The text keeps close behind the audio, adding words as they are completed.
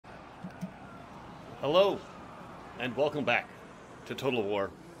Hello, and welcome back to Total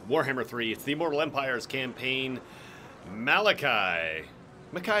War, Warhammer 3. It's the Immortal Empire's campaign, Malakai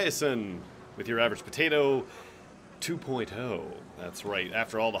Makaisson, with your average potato 2.0. That's right,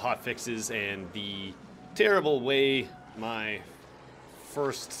 after all the hot fixes and the terrible way my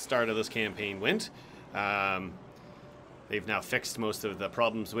first start of this campaign went, they've now fixed most of the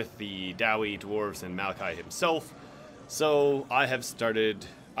problems with the Dowie dwarves and Malakai himself. So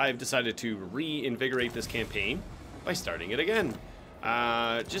I've decided to reinvigorate this campaign by starting it again.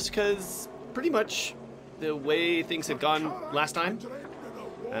 Just because pretty much the way things had gone last time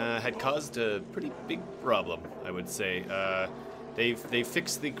had caused a pretty big problem, I would say. They've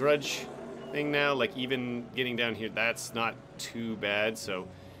fixed the grudge thing now, like even getting down here, that's not too bad, so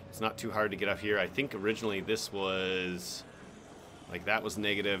it's not too hard to get up here. I think originally this was, like, that was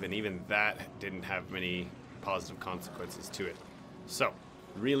negative, and even that didn't have many positive consequences to it. So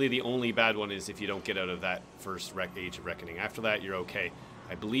really the only bad one is if you don't get out of that first Age of Reckoning. After that, you're okay.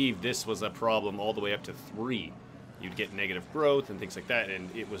 I believe this was a problem all the way up to 3. You'd get negative growth and things like that, and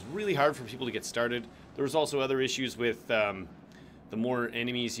it was really hard for people to get started. There was also other issues with the more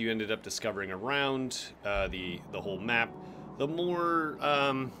enemies you ended up discovering around the whole map, the more,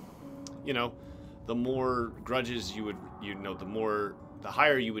 the more grudges the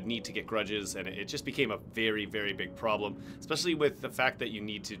higher you would need to get grudges, and it just became a very, very big problem, especially with the fact that you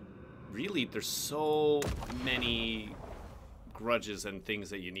need to really, there's so many grudges and things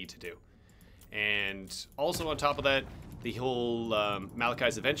that you need to do. And also on top of that, the whole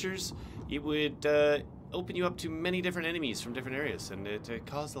Malakai's Adventures, it would open you up to many different enemies from different areas, and it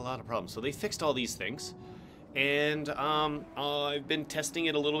caused a lot of problems. So they fixed all these things, and I've been testing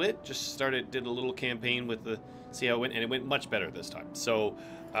it a little bit, did a little campaign with see how it went, and it went much better this time. So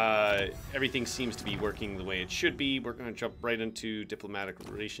everything seems to be working the way it should be. We're going to jump right into diplomatic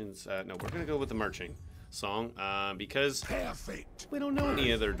relations. No, we're going to go with the marching song because we don't know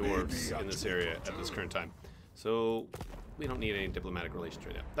any other dwarves in this area at this current time. So we don't need any diplomatic relations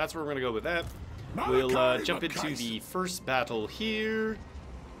right now. That's where we're going to go with that. We'll jump into the first battle here.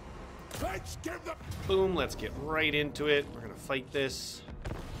 Boom, let's get right into it. We're going to fight this.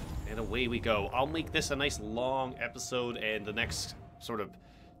 And away we go. I'll make this a nice long episode, and the next sort of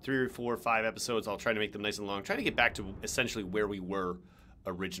 3 or 4 or 5 episodes, I'll try to make them nice and long. Try to get back to essentially where we were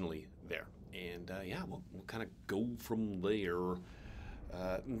originally there. And yeah, we'll kind of go from there.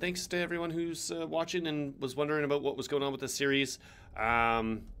 And thanks to everyone who's watching and was wondering about what was going on with this series.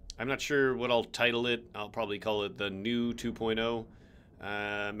 I'm not sure what I'll title it. I'll probably call it the new 2.0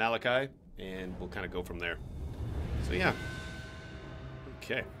 Malakai, and we'll kind of go from there. So yeah.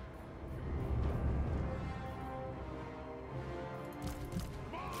 Okay.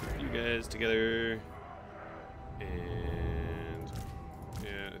 You guys together, and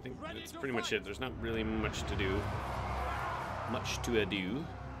yeah, I think that's pretty much it. There's not really much to do. But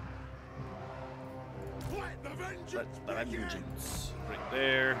vengeance right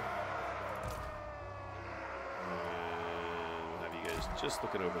there. We'll have you guys just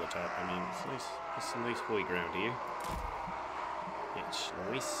looking over the top. I mean, it's nice. There's some nice holy ground here. It's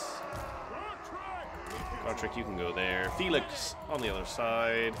nice. Gotrek, you can go there. Felix on the other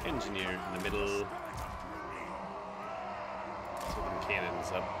side. Engineer in the middle. So the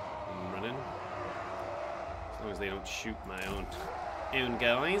cannons up and running. As long as they don't shoot my own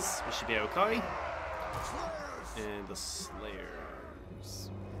guys, we should be okay. And the Slayers.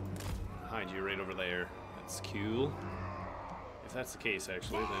 Hide you right over there. That's cool. If that's the case,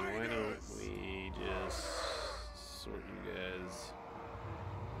 actually, then why don't we just sort you guys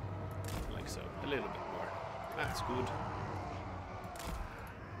like so, a little bit more. That's good.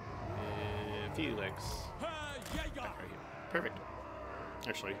 And Felix, back right here. Perfect.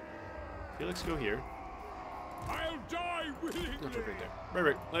 Actually, Felix, go here. I'll die willingly. That's right there.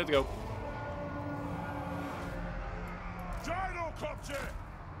 Perfect. Let's go. Gyrocopter.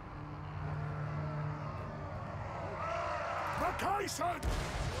 Makaisson.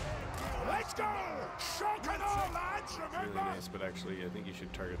 Let's go! Shock and all, lads, remember? Really nice, but actually, I think you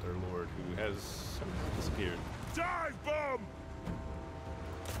should target their lord, who has somehow disappeared. Dive bomb!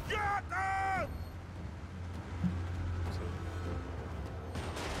 Got them! So,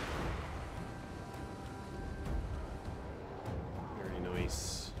 very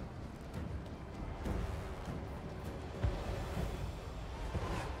nice.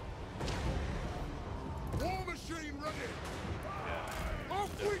 War machine ready! Yeah.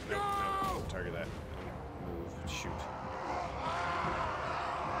 Off we go! No, target that. Move. Shoot.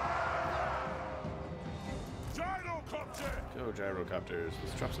 Gyrocopter! Go, gyrocopters.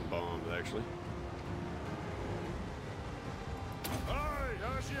 Let's drop some bombs, actually.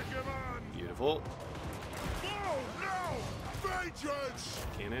 Aye, as you command! Beautiful. no! Vengeance!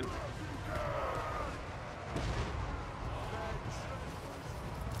 Cannon.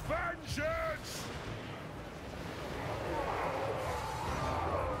 Vengeance!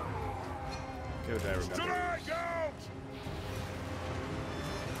 Go, Diver. Drag out!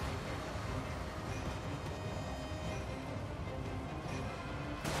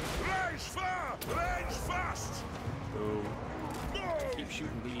 Range fire! Range fast! Boom. Move! Keep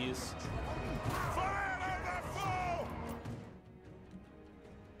shooting these. Fire on the foe!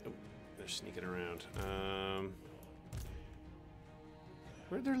 Oh, they're sneaking around.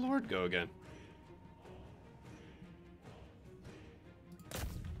 Where'd their lord go again?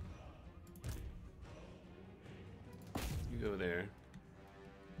 You go there.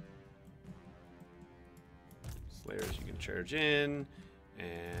 Slayers, you can charge in.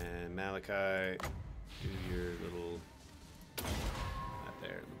 And Malakai, do your little... Not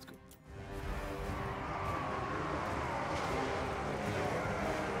there, let's go.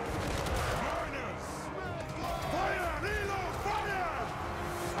 Miners! Fire! Reload! Fire!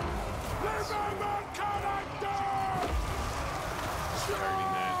 Remember character!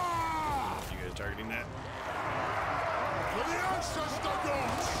 Targeting that. You guys targeting that? For the ancestor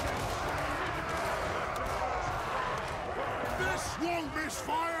gods! This won't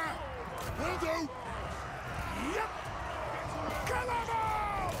misfire! Will do! Yep! Kill them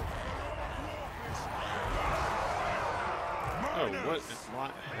all! Oh, what?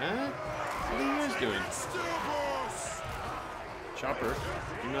 Huh? What are you guys doing? Chopper,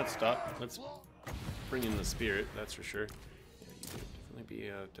 do not stop. Let's bring in the spirit, that's for sure. Yeah, you could definitely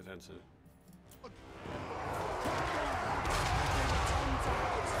be defensive.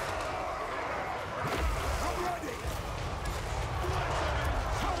 I'm ready!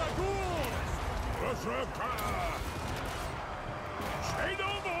 Berserker! Say no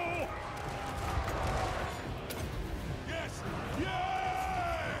more! Yes!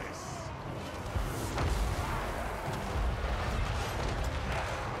 Yes!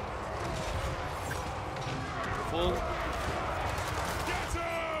 Full. Get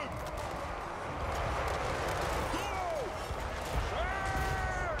him! Go!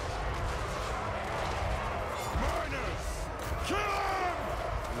 Miners! Kill him!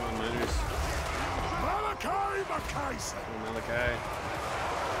 Come on, miners. Malakai Makaisson! Come on, Malakai.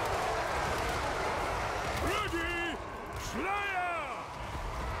 Ready! Slayer!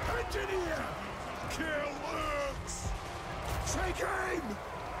 Engineer! Kill works! Take aim!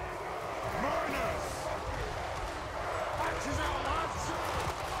 Miners! Axes out, lads!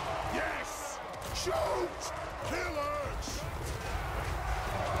 Yes! Shoot! Kill works!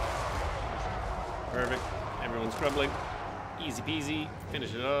 Perfect. Everyone's crumbling. Easy peasy.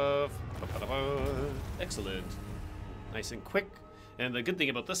 Finish it off. Excellent. Nice and quick. And the good thing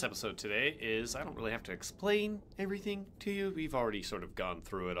about this episode today is I don't really have to explain everything to you. We've already sort of gone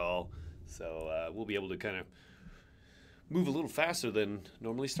through it all. So we'll be able to kind of move a little faster than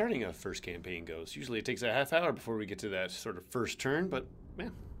normally starting a first campaign goes. Usually it takes a half hour before we get to that sort of first turn, but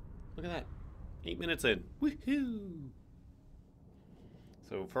man, look at that. 8 minutes in. Woohoo!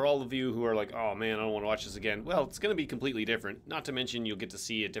 So for all of you who are like, oh man, I don't want to watch this again, well, it's going to be completely different. Not to mention you'll get to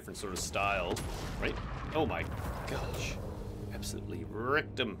see a different sort of style, right? Oh my gosh. Absolutely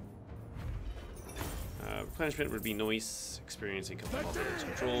wrecked them. Replenishment would be nice. Experiencing a couple of levels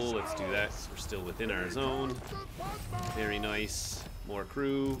control. Let's do that. We're still within our zone. Very nice. More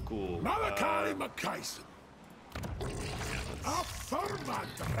crew. Cool. Malakai Makaisson! A firma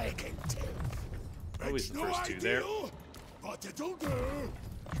dragon tail! Always the first two there. But it'll do!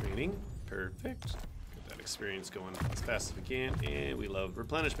 Training. Perfect. Get that experience going as fast as we can. And we love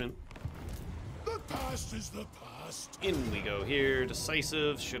replenishment. The past is the past. In we go here.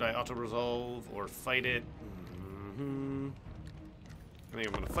 Decisive. Should I auto-resolve or fight it? I think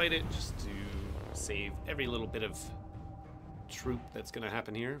I'm going to fight it just to save every little bit of troop that's going to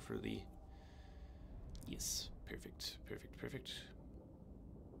happen here for the... Yes. Perfect. Perfect. Perfect.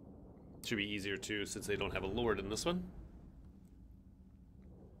 Should be easier too since they don't have a lord in this one.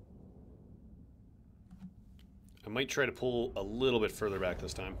 I might try to pull a little bit further back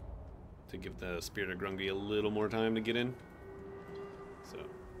this time to give the Spirit of Grungi a little more time to get in. So,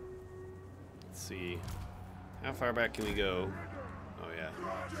 let's see. How far back can we go? Oh, yeah.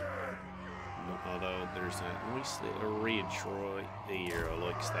 No, although there's a nice little ridge right there. I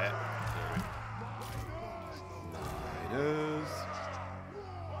likes that. Minus.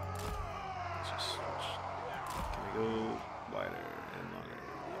 Can we go wider and longer?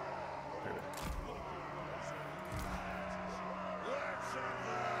 Yeah. Perfect.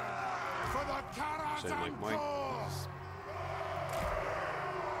 For the Same like Mike. cause.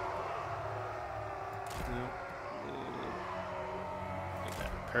 No.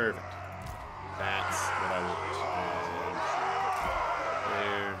 Perfect. That's what I want.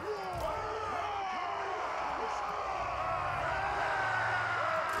 And there.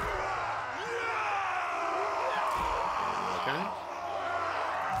 Okay.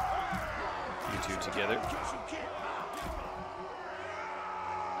 You two together.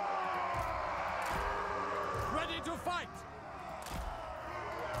 Ready to fight.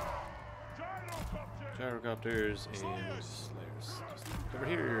 Gyrocopters and slayers. Over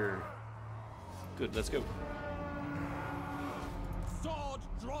here. Good, let's go. Sword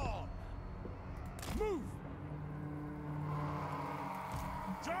drawn. Move.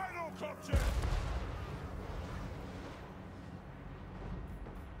 Gyrocopter.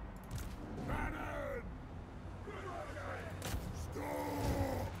 Cannon.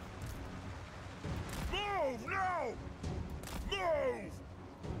 Stop. Move now. Move.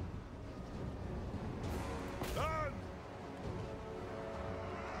 Done.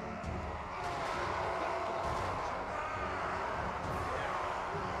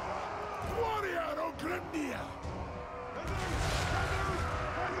 Warrior o Grungi.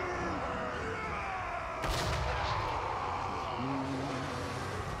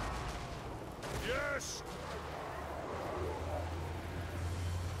 Yes.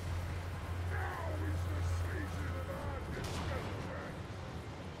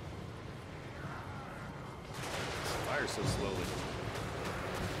 Fire so slowly.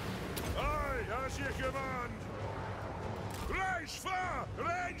 Aye, as you command. Range far,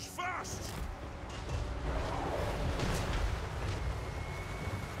 range fast.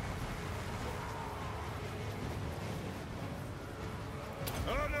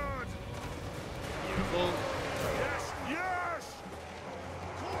 Honored. Beautiful. Yes, yes.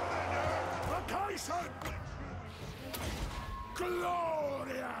 Makaisson.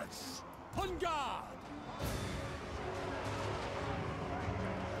 Glorious. On guard.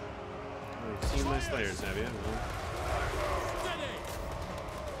 You've seen my slayers, have you? Steady.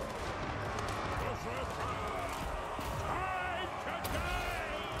 Time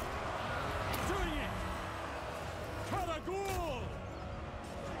today. Doing it. Kalagul.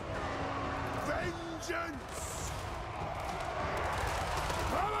 Vengeance.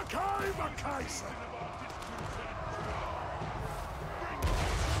 Malakai Makaisson.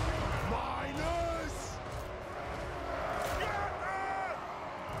 Miners.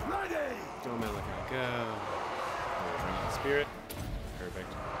 Ready. Go, Malakai, go. Spirit.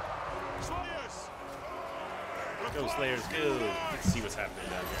 Perfect. Slayers. Go, Slayers, go. Let's see what's happening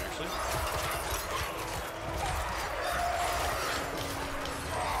down here, actually.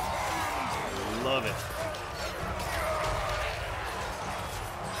 Love it.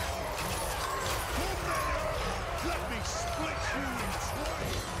 Let me split you in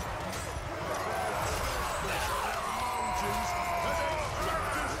twain. Mountains and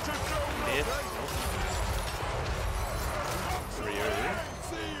expect us to go Hit. Three earlier.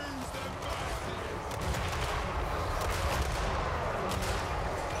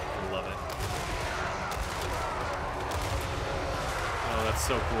 Love it. Oh, that's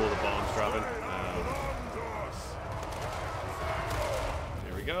so cool, the bombs dropping.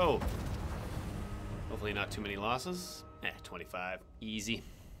 There we go. Hopefully not too many losses. 25. Easy.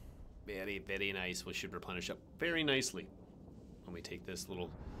 Very, very nice. We should replenish up very nicely when we take this little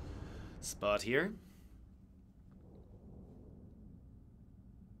spot here.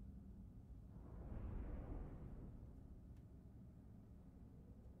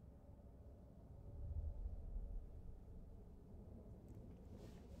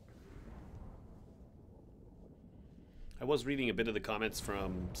 I was reading a bit of the comments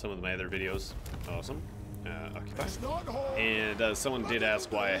from some of my other videos. Awesome. Occupy. And someone did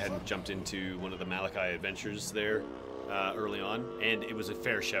ask why I hadn't jumped into one of the Malakai adventures there early on, and it was a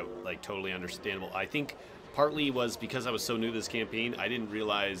fair shout, like totally understandable. I think partly was because I was so new to this campaign, I didn't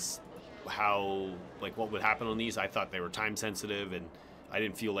realize how, like, what would happen on these. I thought they were time sensitive, and I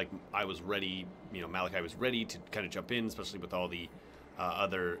didn't feel like I was ready, you know, Malakai was ready to kind of jump in, especially with all the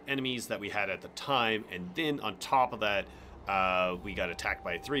other enemies that we had at the time. And then on top of that, we got attacked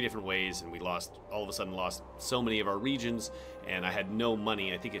by 3 different ways, and we lost, all of a sudden lost so many of our regions, and I had no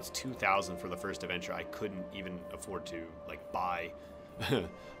money. I think it's 2,000 for the first adventure. I couldn't even afford to, like, buy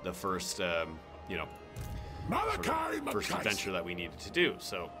the first, you know, sort of first adventure that we needed to do.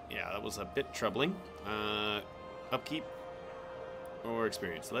 So yeah, that was a bit troubling. Upkeep or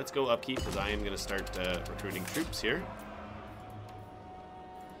experience? So let's go upkeep, because I am going to start recruiting troops here.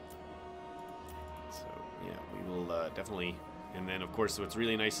 So yeah, we will definitely. And then of course, what's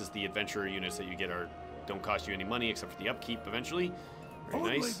really nice is the adventurer units that you get don't cost you any money except for the upkeep eventually.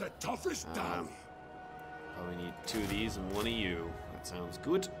 Very nice. The toughest down. Probably need 2 of these and 1 of you. That sounds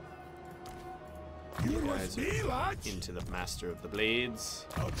good. You're with me, lads? Into the Master of the Blades.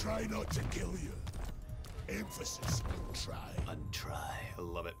 I'll try not to kill you. Emphasis on try. Untry. I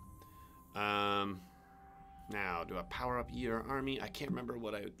love it. Now, do I power up your army? I can't remember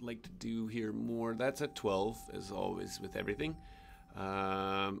what I would like to do here more. That's at 12, as always with everything.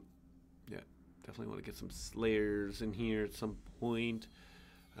 Yeah, definitely want to get some Slayers in here at some point.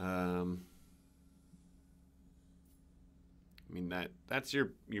 I mean, that's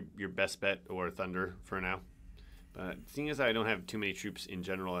your best bet, or Thunder for now. But seeing as I don't have too many troops in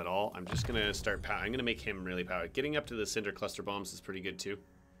general at all, I'm just gonna start. I'm gonna make him really powered. Getting up to the Cinder Cluster Bombs is pretty good too.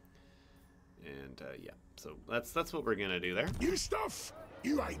 And yeah, so that's what we're gonna do there. New stuff,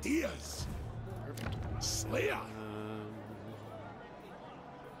 new ideas. Perfect. Slayer.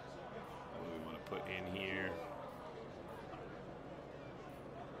 What do we want to put in here?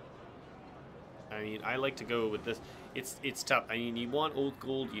 I mean, I like to go with this. It's tough. I mean, you want Oath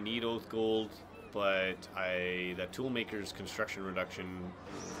Gold, you need Oath Gold, but that Toolmaker's construction reduction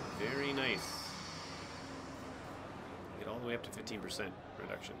is very nice. Get all the way up to 15%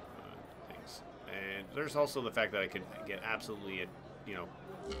 reduction on things. And there's also the fact that I could get absolutely,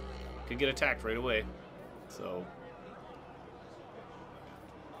 could get attacked right away. So,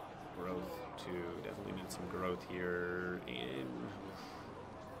 growth too. Definitely need some growth here. And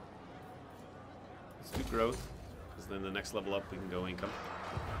let's do growth, because then the next level up we can go income.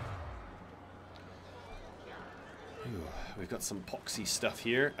 Ooh, we've got some poxy stuff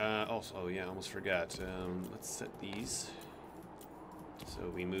here. Also, oh yeah, I almost forgot. Let's set these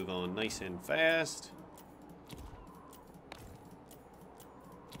so we move on nice and fast.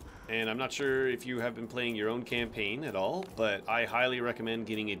 And I'm not sure if you have been playing your own campaign at all, but I highly recommend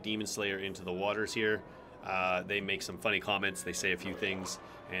getting a Demon Slayer into the waters here. They make some funny comments. They say a few things,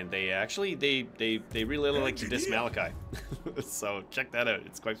 and they actually they really like to diss Malakai. So check that out.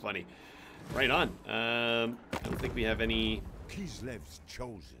 It's quite funny. Right on. I don't think we have any. Kislev's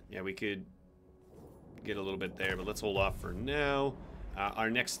chosen. Yeah, we could get a little bit there, but let's hold off for now. Our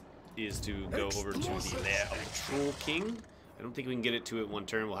next is to go over to the Lair of Troll King. I don't think we can get it to it one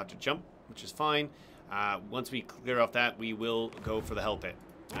turn. We'll have to jump, which is fine. Once we clear off that, we will go for the Hell Pit.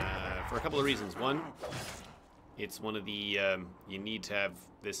 For a couple of reasons. One, it's one of the, you need to have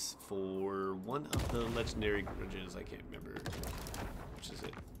this for one of the legendary grudges. I can't remember. Which is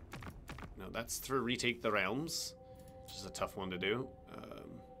it? No, that's for Retake the Realms, which is a tough one to do.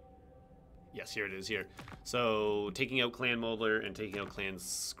 Yes, here it is here. So, taking out Clan Moldler and taking out Clan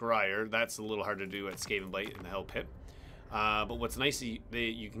Scryer, that's a little hard to do at Skaven Blight in the Hell Pit. But what's nice, you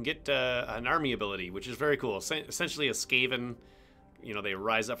can get an army ability, which is very cool. Essentially a Skaven, they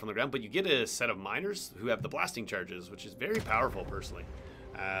rise up from the ground, but you get a set of miners who have the blasting charges, which is very powerful personally.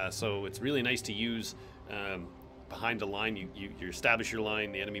 So it's really nice to use behind a line. You establish your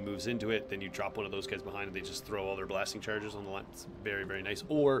line, the enemy moves into it, then you drop one of those guys behind and they just throw all their blasting charges on the line. It's very, very nice.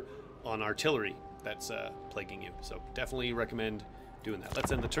 Or on artillery that's plaguing you. So definitely recommend doing that.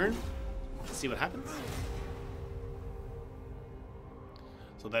 Let's end the turn. Let's see what happens.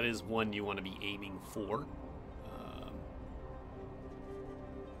 So that is one you want to be aiming for.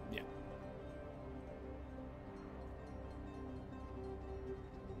 Yeah.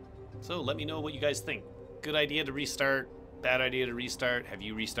 So let me know what you guys think. Good idea to restart, bad idea to restart. Have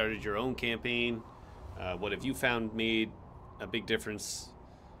you restarted your own campaign? What have you found made a big difference?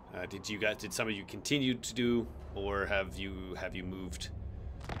 Did some of you continue to do, or have you moved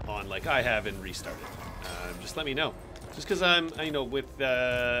on like I have and restarted? Just let me know. Just because I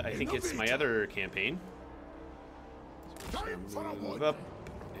I think it's my other campaign. So move up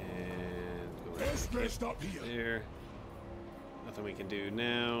and go up there. Nothing we can do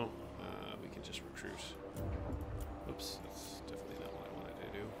now. We can just recruit. Oops, that's definitely not what I wanted to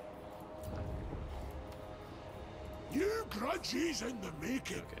do. New grudges in the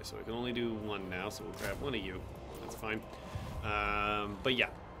making. Okay, so we can only do one now, so we'll grab one of you. That's fine. But yeah,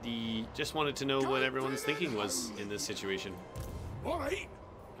 just wanted to know what everyone's thinking was in this situation. All right.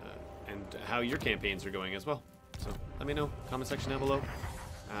 And how your campaigns are going as well. So let me know. Comment section down below.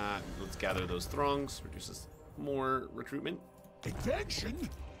 Let's gather those throngs. Reduces more recruitment. Invention?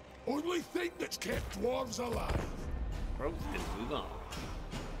 Only thing that's kept dwarves alive. Growth and move on.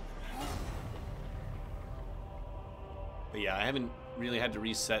 But yeah, I haven't really had to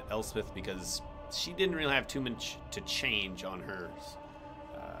reset Elspeth because she didn't really have too much to change on hers.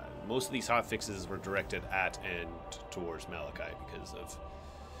 Most of these hot fixes were directed at and towards Malakai because of,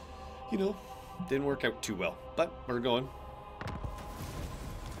 didn't work out too well. But we're going.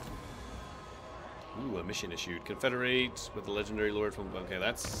 Ooh, a mission issued. Confederate with the legendary lord from... Okay,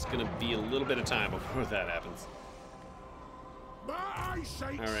 that's going to be a little bit of time before that happens. My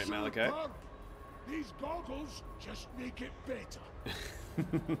eyesight's Alright, Malakai. super. These goggles just make it better.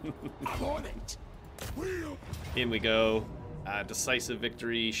 I'm on it. We'll... In we go. Decisive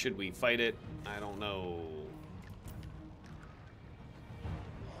victory. Should we fight it? I don't know.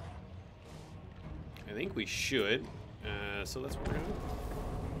 I think we should. So that's what we're gonna do.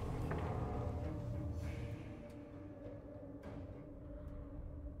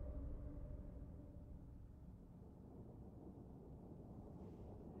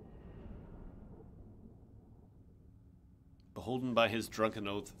 Beholden by his drunken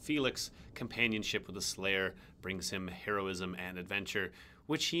oath, Felix, companionship with the Slayer, brings him heroism and adventure,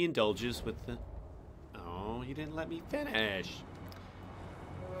 which he indulges with the... Oh, you didn't let me finish.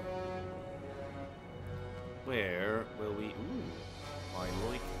 Where will we... Ooh, I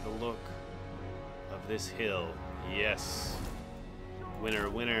like the look of this hill. Yes.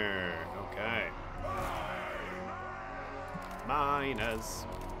 Winner, winner. Okay. Miners.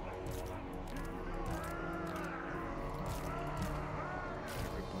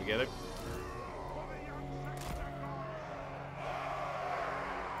 Together.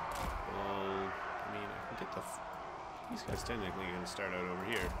 Well, I mean, I can get the... These guys technically are going to start out over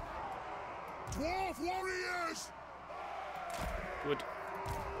here. Dwarf warriors! Good.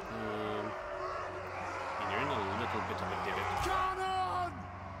 I mean, you're in a little bit of a divot. Cannon!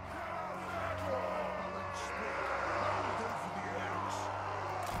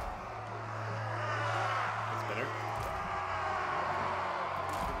 That's better.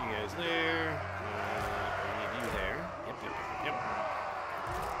 Put you guys there. I need you there. Yep.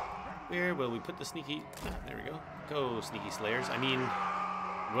 Where will we put the sneaky... Ah, there we go. Go, sneaky slayers. I mean,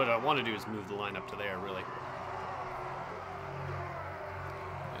 what I want to do is move the line up to there, really.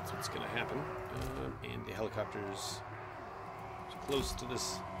 That's what's going to happen. And the helicopters close to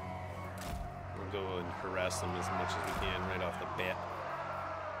this. We'll go and harass them as much as we can right off the bat.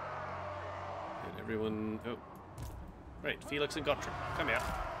 And everyone... Oh. Right, Felix and Gottram. Come here.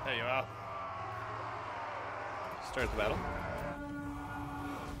 There you are. Start the battle.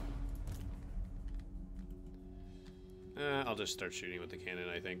 I'll just start shooting with the cannon,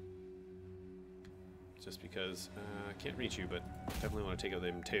 I think. Just because I can't reach you, but definitely want to take out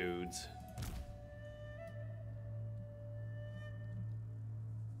them toads.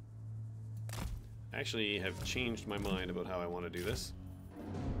 I actually have changed my mind about how I want to do this.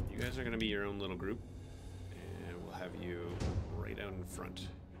 You guys are going to be your own little group, and we'll have you right out in front.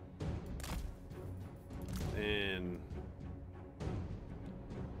 Then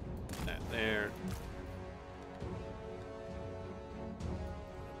that there.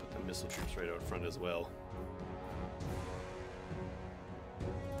 Put the missile troops right out front as well.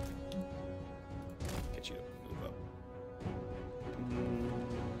 Get you to move up.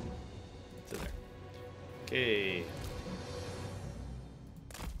 So there. Okay.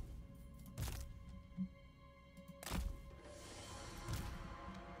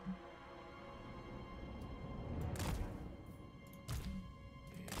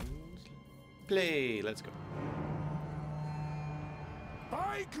 Play. Let's go.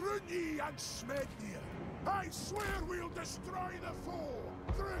 By Grungi and Smednir, I swear we'll destroy the foe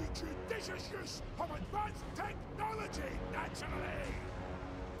through judicious use of advanced technology, naturally.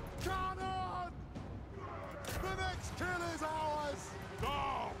 Cannon! The next kill is ours!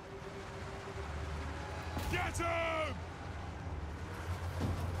 Go! Get him!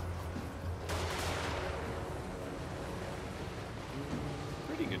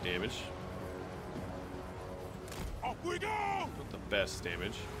 Pretty good damage. Up we go! Not the best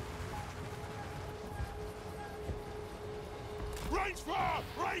damage. Range far!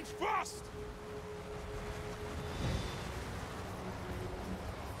 Range fast!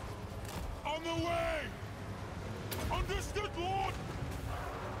 On the way! Understood, Lord!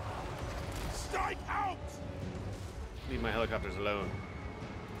 Strike out! Leave my helicopters alone.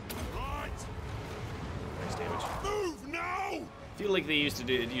 Right! Nice damage. Move now! I feel like they used to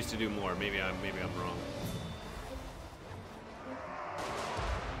do more. Maybe I'm wrong.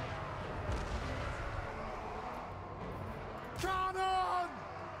 Cannon!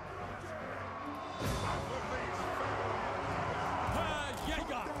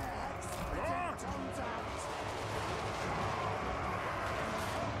 Jäger!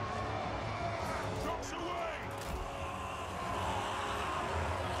 Trucks away!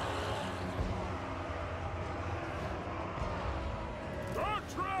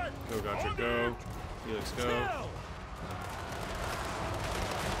 Go, Gotcha, go. Felix, go.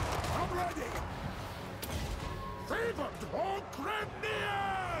 I'm ready! Favored on Grungi!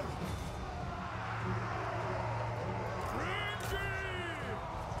 Grungi!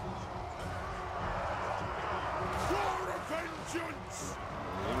 For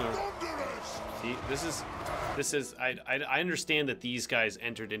This is. I understand that these guys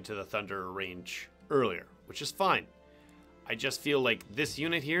entered into the Thunder range earlier, which is fine. I just feel like this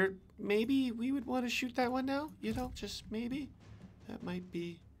unit here, maybe we would want to shoot that one now. You know, just maybe. That might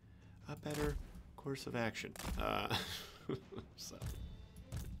be a better course of action. So.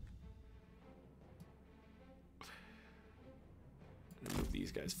 Move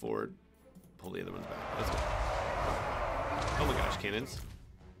these guys forward. Pull the other ones back. Let's go. Oh my gosh, cannons.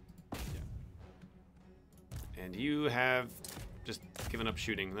 Yeah. And you have just given up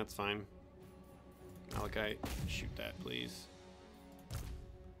shooting. That's fine. Malakai, shoot that, please.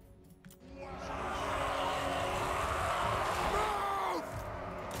 Move!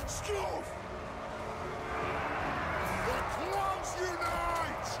 Stop! The clans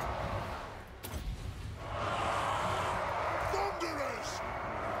unite! Thunderers!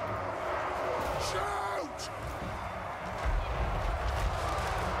 Shout!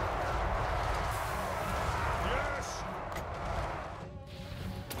 Yes!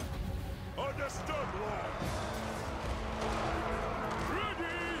 Understood, Lord!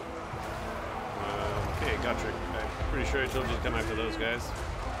 Ready! Okay, got tricked. I'm pretty sure I told you to come after those guys.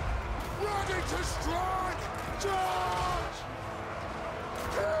 Ready to strike! Charge!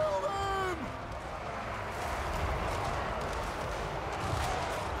 Kill them!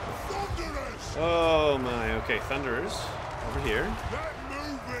 Thunderers! Oh my, okay, Thunderers over here. Get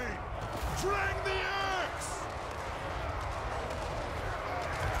moving! Drag the axe!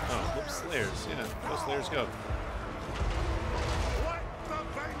 Oh, whoops, Slayers, yeah, go Slayers, go. Let the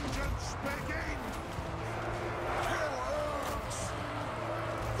vengeance begin! Kill orcs!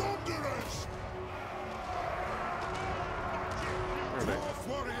 Thunderers! Perfect. Dwarf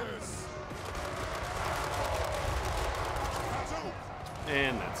warriors! Battle!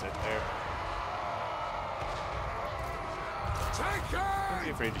 And that's it there. Take Don't be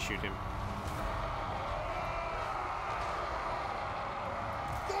aim! afraid to shoot him.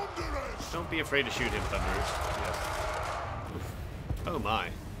 Thunderers! Don't be afraid to shoot him, Thunderers. Yes. Oof. Oh my.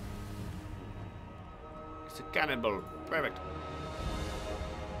 It's a cannonball. Perfect.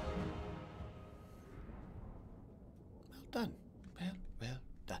 Well done. Well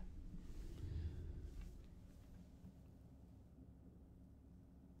done.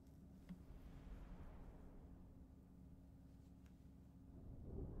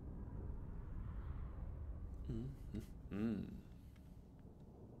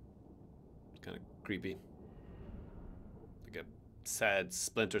 Kind of creepy. Like a sad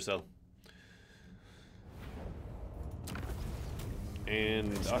Splinter Cell.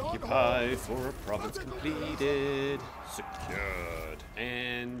 And occupy for a province completed. Secured.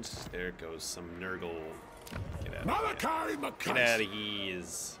 And there goes some Nurgle. Get out of Malakai here. Makaisson! Get out of here.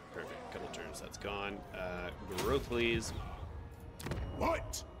 Perfect. Couple turns. That's gone. Growth, please.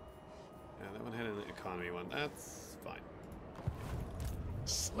 What? That one had an economy one. That's fine.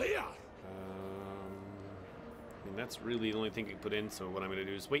 Slayer! I mean, that's really the only thing I can put in, so what I'm going to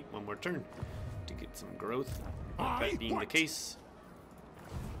do is wait one more turn to get some growth. That being the case.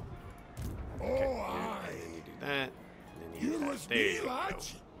 Oh, Okay, aye! and then you do that. And then you do You that. was There me, you go. lad!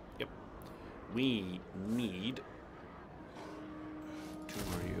 Yep. We need... Two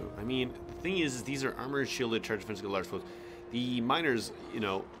more you. I mean, the thing is these are armored, shielded, charge defensive, large foes. The miners, you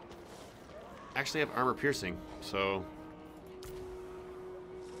know, actually have armor piercing, so...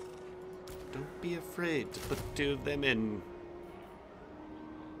 Don't be afraid to put two of them in.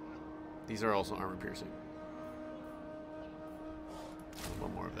 These are also armor piercing.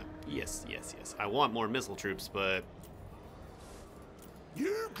 One more of them. Yes, yes, yes. I want more missile troops, but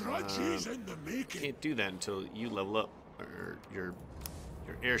New grudges in the making! can't do that until you level up, or your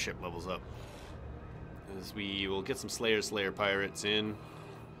airship levels up. As we will get some Slayer pirates in,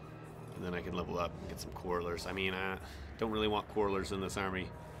 and then I can level up and get some Quarrelers. I mean, I don't really want Quarrelers in this army.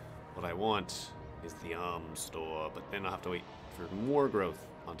 What I want is the store, but then I'll have to wait for more growth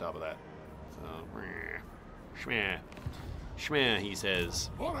on top of that. So, shmeh. Shmeh, he says.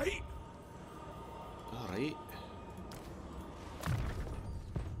 Alright! Alright.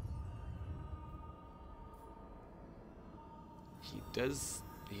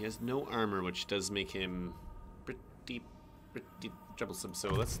 He has no armor, which does make him pretty troublesome. So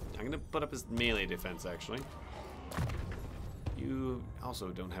I'm gonna put up his melee defense, actually. You also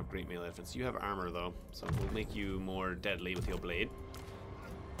don't have great melee defense. You have armor, though, so we'll make you more deadly with your blade.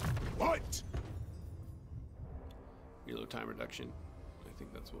 What? Reload time reduction. I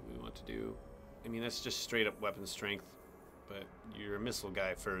think that's what we want to do. I mean, that's just straight up weapon strength, but you're a missile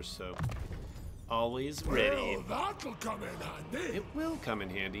guy first, so always ready. Well, that'll come in handy! It will come in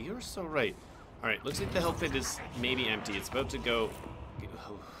handy. You're so right. All right, looks like the health pit is maybe empty. It's about to go.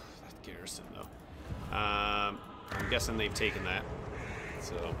 Oh, that garrison, though. I'm guessing they've taken that.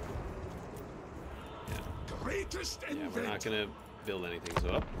 So, yeah, we're not gonna build anything. So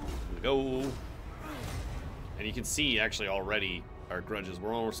up, go. And you can see actually already our grudges.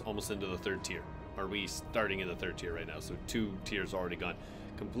 We're almost into the 3rd tier. Are we starting in the 3rd tier right now? So 2 tiers already gone.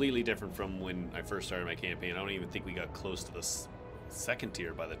 Completely different from when I first started my campaign. I don't even think we got close to the 2nd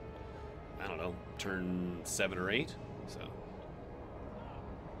tier by the, I don't know, turn 7 or 8. So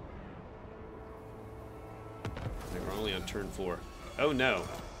I think we're only on turn 4. Oh no,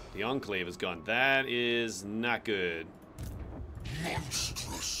 the Enclave is gone. That is not good.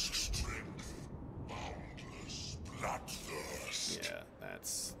 Monstrous strength, boundless bloodthirst. Yeah,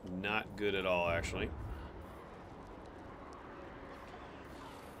 that's not good at all, actually.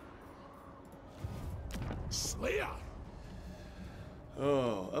 Slayer.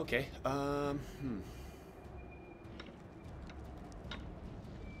 Oh, okay. Have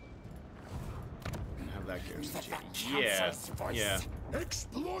that garrison change. Yeah.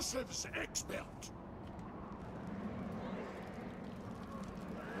 Explosives expert.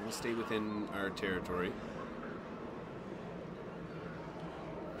 We'll stay within our territory.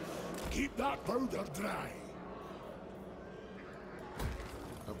 Keep that powder dry.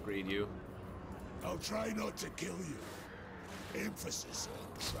 Upgrade you. I'll try not to kill you. Emphasis on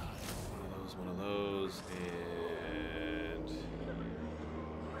try. One of those, and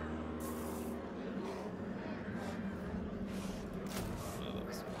one of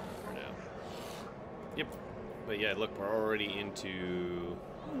those for now. Yep. But yeah, look, we're already into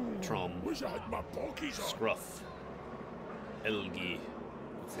Trom. Wish I had my pokies on. Scruff. Elgi.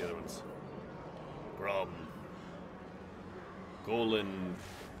 What's the other ones? Grom. Golan.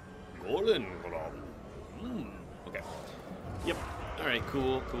 Okay. Yep. Alright,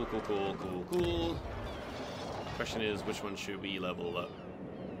 cool. Question is, which one should we level up?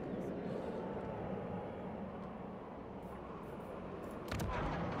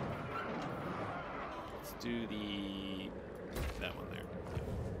 Let's do that one there.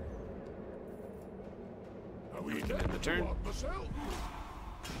 Are we In the turn.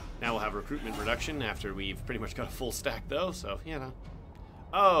 Now we'll have recruitment reduction after we've pretty much got a full stack though, so, you know.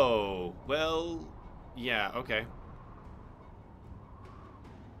 Oh, well, yeah, okay.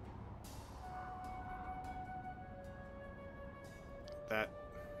 That,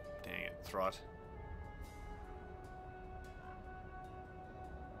 dang it, Throt.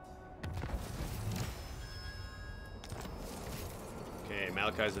 Okay,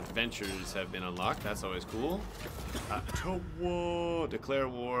 Malakai's adventures have been unlocked. That's always cool. Declare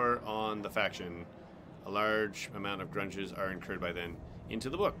war on the faction. A large amount of grudges are incurred by then. Into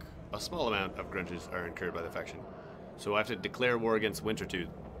the book. A small amount of grudges are incurred by the faction. So I have to declare war against Wintertooth.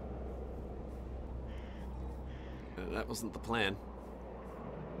 That wasn't the plan.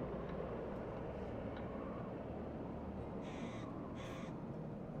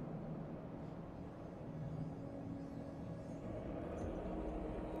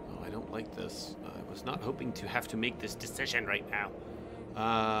 Oh, I don't like this. I was not hoping to have to make this decision right now.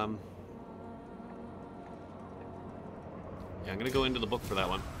 Yeah, I'm gonna go into the book for that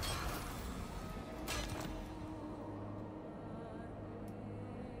one.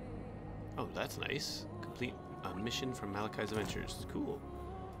 Oh, that's nice. Complete a mission from Malakai's Adventures. Cool.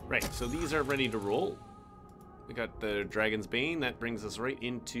 Right, so these are ready to roll. We got the Dragon's Bane. That brings us right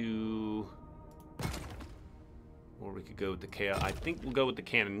into... Or we could go with the Decay. I think we'll go with the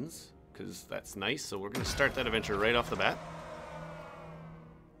cannons, because that's nice. So we're going to start that adventure right off the bat.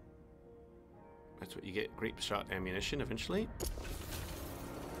 That's what you get. Grape shot ammunition eventually.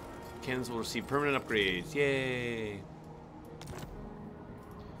 Cannons will receive permanent upgrades. Yay!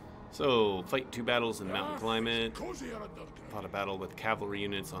 So, fight 2 battles in mountain climate. Fought a battle with cavalry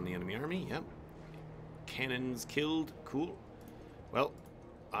units on the enemy army. Yep. Cannons killed. Cool. Well,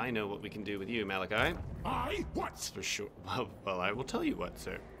 I know what we can do with you, Malakai. Aye, what? For sure. Well, I will tell you what,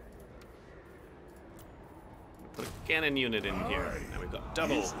 sir. Put a cannon unit in here. Now we've got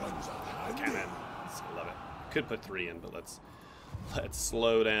double cannons. I love it. Could put 3 in, but let's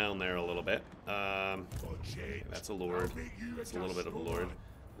slow down there a little bit. Okay, that's a lord. That's a little bit of a lord.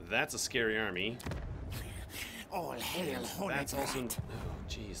 That's a scary army. All hail, holy That's also... Knight. Oh,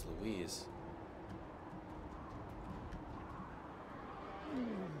 jeez Louise.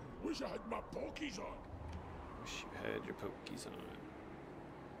 Wish I had my pokies on. Wish you had your pokies on.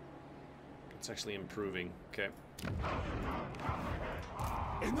 It's actually improving. Okay.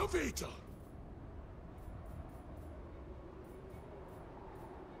 Innovator.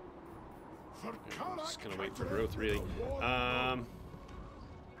 I'm just gonna wait for growth, really.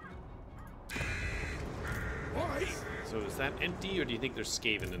 So is that empty, or do you think there's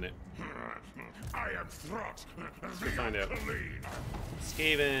Skaven in it? I am Throt. Let's find out.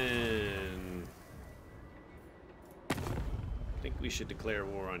 Skaven. I think we should declare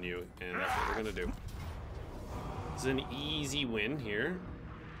war on you, and that's what we're gonna do. This is an easy win here.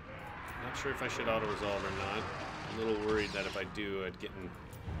 Not sure if I should auto-resolve or not. I'm a little worried that if I do, I'd get in...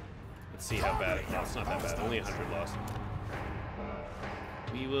 Let's see how bad it... No, it's not that bad. Only 100 lost.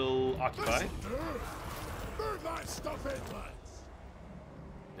 We will occupy. Move that stuff in, lads.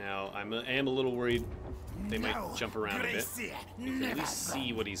 Now, I am a little worried they might jump around a bit. You can at least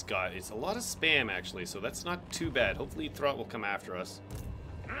see what he's got. It's a lot of spam, actually, so that's not too bad. Hopefully, Throt will come after us.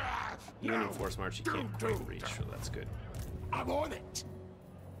 Even in Force March, he can't quite reach, so that's good. I'm on it.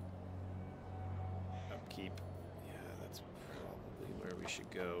 Upkeep. Yeah, that's probably where we should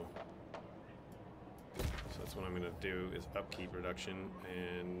go. So that's what I'm going to do, is upkeep reduction,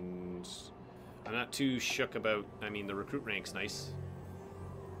 and I'm not too shook about, I mean, the recruit rank's nice,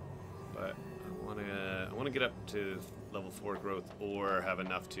 but I want to get up to level 4 growth or have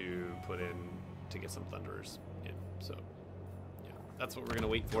enough to put in to get some Thunderers in. So, yeah, that's what we're going to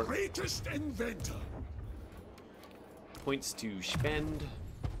wait for. Greatest inventor. Points to spend.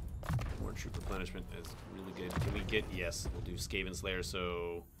 More troop replenishment is really good. Can we get, yes, we'll do Skaven Slayer,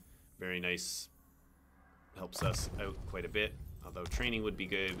 so very nice. Helps us out quite a bit. Although training would be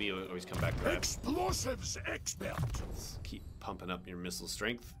good. We always come back to that. Explosives expert. Let's keep pumping up your missile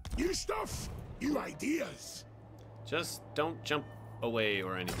strength. New stuff. New ideas. Just don't jump away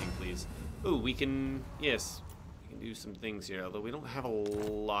or anything, please. Ooh, we can... Yes. We can do some things here. Although we don't have a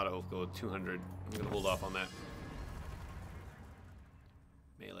lot of... Go 200. I'm going to hold off on that.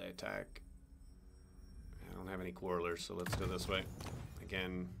 Melee attack. I don't have any quarrelers, so let's go this way.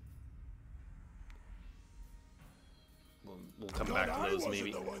 Again... We'll come back to those,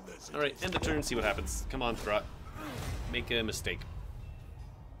 maybe. Alright, end the turn, see what happens. Come on, Throt. Make a mistake.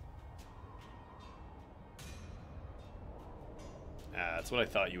 Ah, that's what I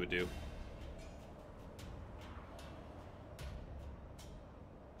thought you would do.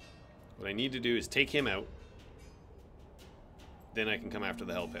 What I need to do is take him out. Then I can come after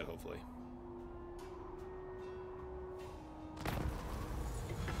the Hellpit, hopefully.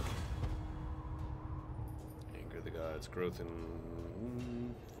 It's growth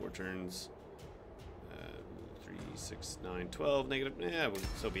in 4 turns. 3, 6, 9, 12, negative. Yeah, well,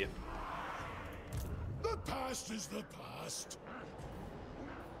 so be it. The past is the past.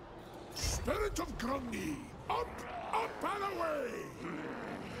 Spirit of Grungi, up, up and away.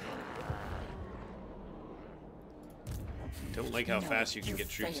 Don't like how fast you can get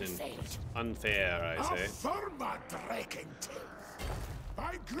troops in. Unfair, I say.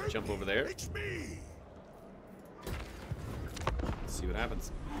 Jump over there. It's me. See what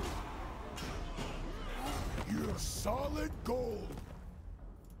happens. You're solid gold.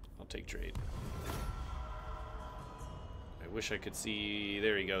 I'll take trade. I wish I could see.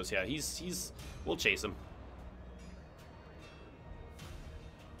 There he goes. Yeah, he's. We'll chase him.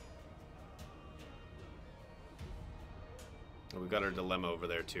 We've got our dilemma over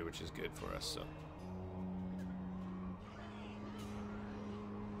there too, which is good for us. So.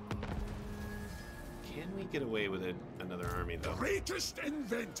 Can we get away with it? Another army, though. Greatest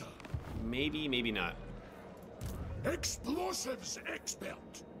inventor. Maybe, maybe not. Explosives expert.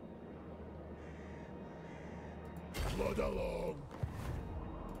 Blood along.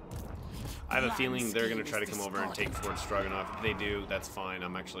 I have a feeling they're going to try to come over and take Fort Stroganoff. If they do, that's fine.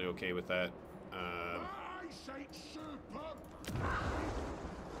 I'm actually okay with that.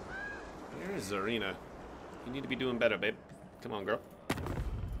 Where is Zarina? You need to be doing better, babe. Come on, girl.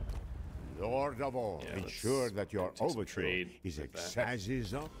 Lord of all, Yeah, ensure that your overture trade is with that.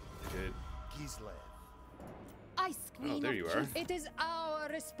 exercises up. Good. I scream. Oh, there you are. It is our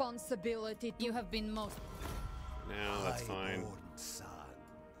responsibility. You have been most. Now that's fine.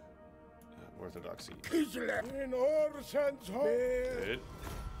 Orthodoxy. Good.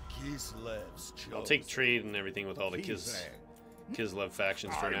 I'll take trade and everything with all the Kislev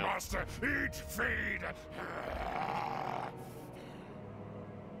factions for now. Master, eat, feed.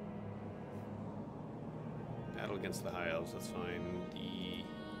 Battle against the High Elves, that's fine. The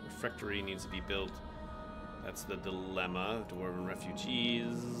refectory needs to be built. That's the dilemma. Dwarven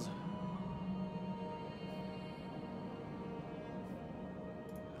refugees.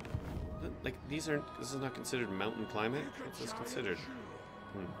 Like, these aren't. This is not considered mountain climate? What's this considered?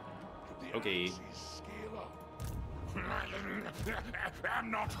 Okay.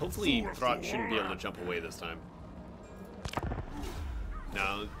 Hopefully, Throt shouldn't be able to jump away this time.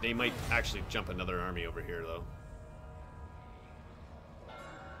 No, they might actually jump another army over here, though.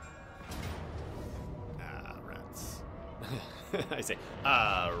 Ah, rats. I say,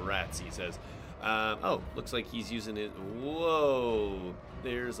 rats, he says. Oh, looks like he's using it. Whoa,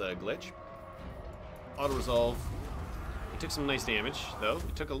 there's a glitch. Auto-resolve. He took some nice damage, though.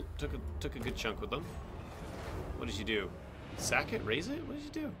 He took a good chunk with them. What did you do? Sack it? Raise it? What did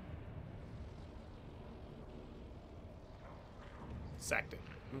you do? Sacked it.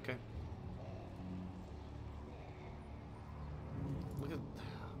 Okay. Look at...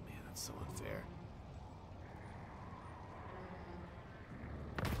 Oh, man, that's so unfair.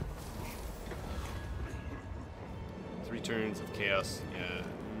 Three turns of chaos. Yeah.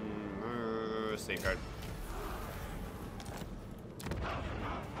 Save card.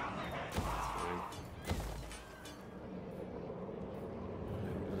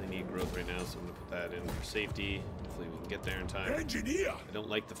 Growth right now, so I'm gonna put that in for safety. Hopefully we can get there in time. Engineer! I don't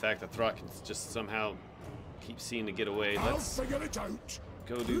like the fact that Throck can just somehow keep seeing to get away. Let's figure it out.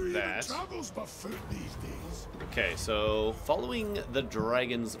 go do that. Travels by foot these days. Okay, so following the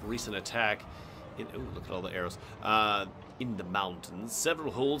dragon's recent attack in look at all the arrows. In the mountains,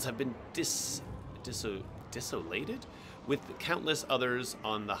 several holds have been desolated, with countless others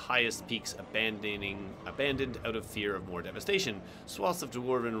on the highest peaks abandoned out of fear of more devastation. Swaths of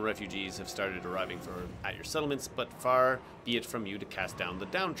dwarven refugees have started arriving at your settlements, but far be it from you to cast down the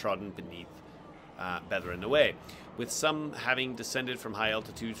downtrodden beneath brethren away. With some having descended from high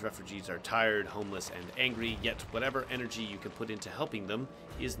altitudes, refugees are tired, homeless, and angry, yet whatever energy you can put into helping them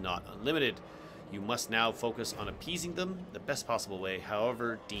is not unlimited. You must now focus on appeasing them the best possible way,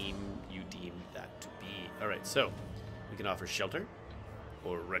 however you deem that to be. Alright, so we can offer shelter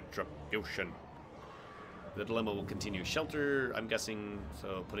or retribution. The dilemma will continue. Shelter, I'm guessing,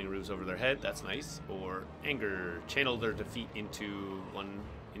 so putting roofs over their head, that's nice. Or anger, channel their defeat into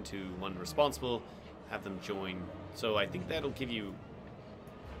one responsible, have them join. So I think that'll give you,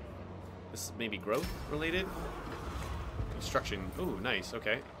 this is maybe growth related? Construction, ooh, nice,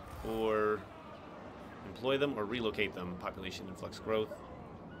 okay. Or employ them or relocate them, population influx growth,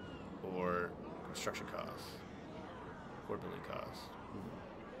 or construction costs. Or building costs.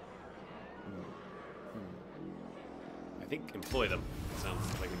 I think employ them.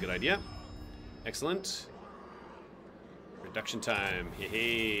 Sounds like a good idea. Excellent. Reduction time.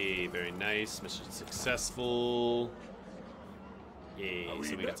 Hey, very nice. Mission successful. Yay.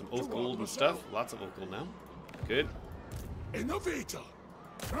 So we got some oath gold and stuff. Lots of oath gold now. Good. Innovator!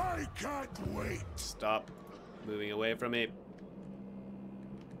 I can't wait! Stop moving away from it.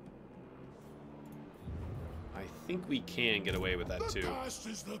 I think we can get away with that too. The past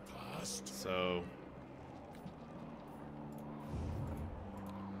is the past. So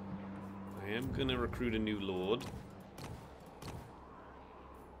I am gonna recruit a new lord.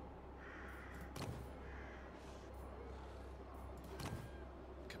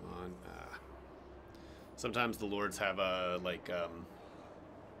 Come on. Sometimes the lords have a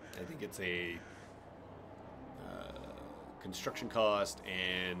I think it's a construction cost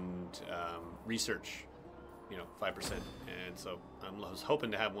and research. 5%, and so I was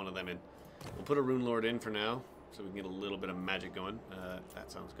hoping to have one of them in. We'll put a Rune Lord in for now, so we can get a little bit of magic going. That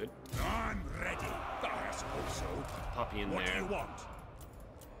sounds good. I'm ready. I suppose so. Pop you in What there. do you want?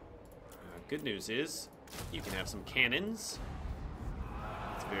 Good news is, you can have some cannons.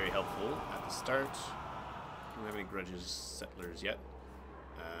 It's very helpful at the start. Don't have any grudges settlers yet.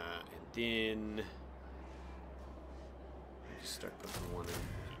 And then we'll just start putting one in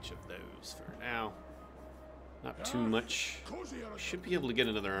each of those for now. Not too much. Should be able to get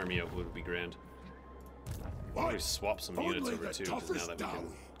another army out, would be grand. Probably swap some units over too, because now that we can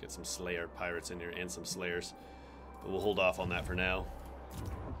get some Slayer pirates in here and some Slayers. But we'll hold off on that for now.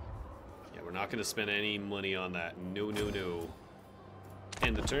 Yeah, we're not going to spend any money on that. No, no, no.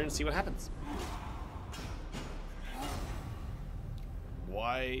 End the turn, see what happens.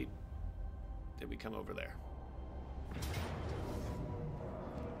 Why did we come over there?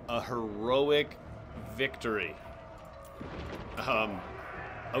 A heroic victory.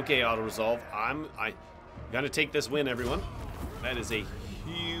 Okay, auto-resolve. I gotta take this win, everyone. That is a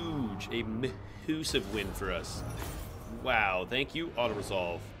huge, a massive win for us. Wow, thank you,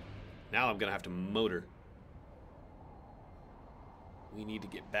 auto-resolve. Now I'm gonna have to motor. We need to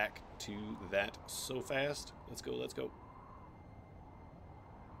get back to that so fast. Let's go, let's go.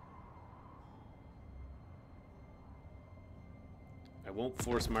 I won't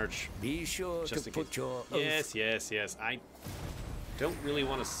force march. Be sure to put your Yes, yes, yes. I don't really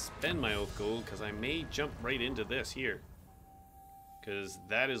want to spend my oath gold because I may jump right into this here. Because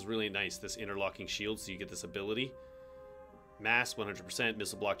that is really nice, this interlocking shield, so you get this ability. Mass 100%,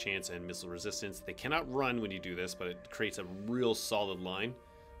 missile block chance, and missile resistance. They cannot run when you do this, but it creates a real solid line.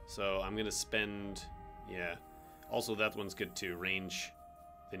 So I'm going to spend, yeah. Also, that one's good too. Range.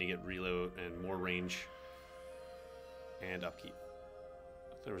 Then you get reload and more range. And upkeep.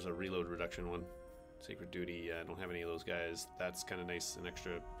 There was a reload reduction one. Sacred Duty. I don't have any of those guys. That's kind of nice. An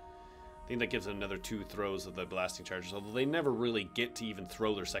extra... I think that gives another 2 throws of the blasting charges. Although they never really get to even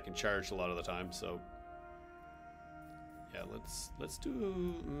throw their second charge a lot of the time. So... yeah, let's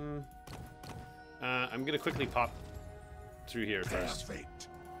do... I'm going to quickly pop through here first. Perfect.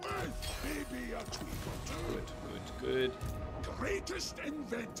 Maybe a tweak or two. Good, good, good. Greatest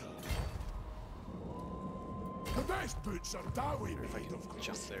inventor. The best boots are Dowie If I made, can of course.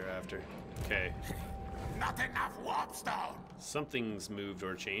 jump there after. Okay. Not enough warpstone. Something's moved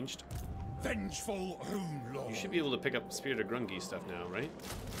or changed. Vengeful Rune Lord. You should be able to pick up Spirit of Grungi stuff now, right?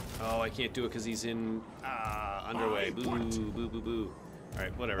 Oh, I can't do it because he's in... underway. Boo, boo, boo, boo.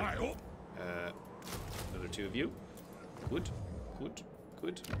 Alright, whatever. I hope. Another 2 of you. Good, good,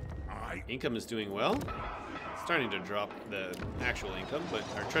 good. I Income is doing well. Starting to drop the actual income, but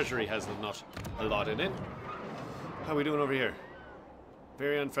our treasury has not a lot in it. How are we doing over here?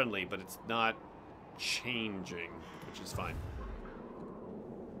 Very unfriendly, but it's not changing, which is fine.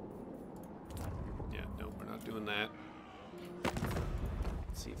 Yeah, no, we're not doing that.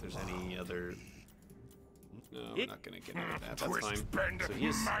 Let's see if there's any other... No, we're not going to get into that. That's fine. So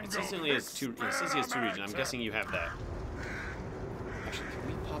he consistently has 2... It says he has 2 regions. I'm guessing you have that. Actually, can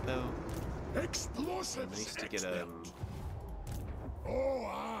we pop out... explosives. Nice to get a Oh,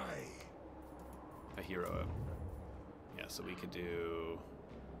 aye. hero out. Yeah, so we could do...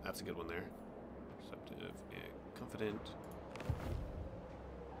 That's a good one there. Perceptive, yeah, confident.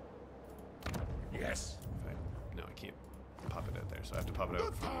 Yes. No, I can't pop it out there, so I have to pop it The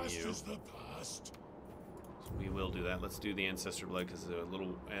out from past you. is the past. So we will do that. Let's do the Ancestor Blood because a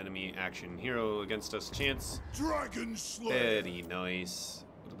little enemy action hero against us chance. Dragon Slayer. Very nice.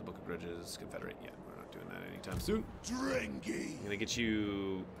 Go to the Book of Grudges, Confederate. Yeah, we're not doing that anytime soon. Dringy. I'm gonna get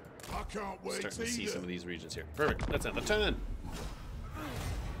you I can't wait starting to see either. some of these regions here. Perfect. That's another turn.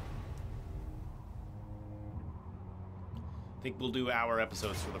 I think we'll do our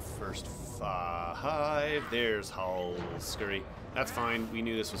episodes for the first 5. There's Hull Scurry. That's fine. We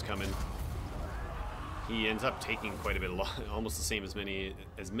knew this was coming. He ends up taking quite a bit, almost the same as many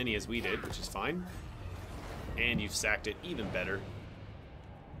as we did, which is fine. And you've sacked it even better.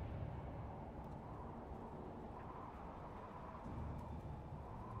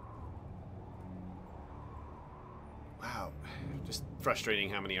 Wow, just frustrating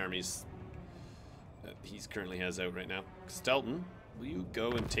how many armies that he currently has out right now. Stelton, will you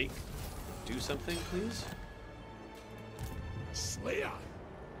go and do something, please? Slayer.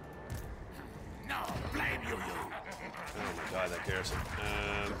 No, blame you. Oh my god, that garrison.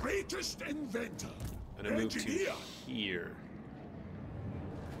 Greatest inventor. I'm gonna move to Engineer. here.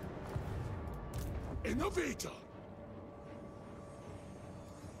 Innovator.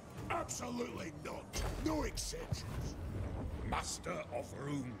 Absolutely not. No exceptions. Master of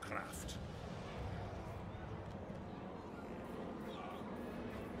runecraft.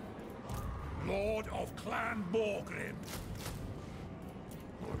 Lord of Clan Borgrim.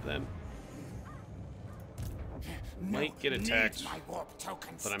 More of them. Might get attacked,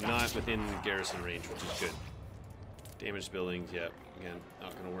 but I'm not within garrison range, which is good. Damaged buildings, yeah. Again,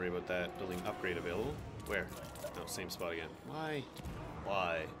 not gonna worry about that. Building upgrade available. Where? No, same spot again. Why?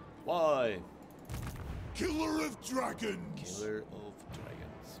 Why? Why? Killer of dragons. Killer of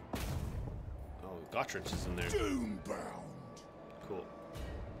dragons. Oh, Gottrich is in there. Doombound. Cool.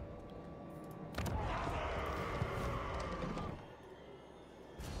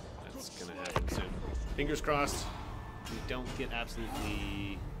 That's gonna happen soon. Fingers crossed. We don't get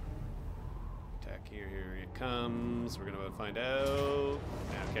absolutely attack here. Here it comes. We're gonna find out.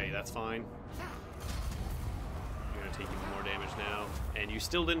 Okay, that's fine. You're gonna take even more damage now, and you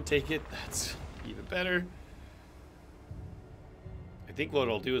still didn't take it. That's even better. I think what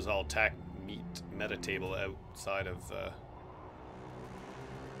I'll do is I'll attack meta table outside of.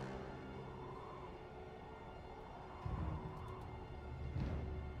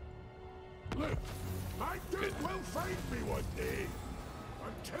 Look, my dude will find me one day.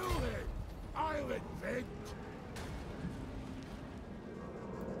 Until then, I'll invent.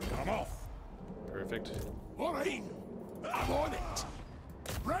 I'm off. Perfect. All right, I'm on it.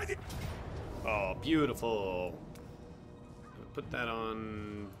 Ready? Oh, beautiful. Put that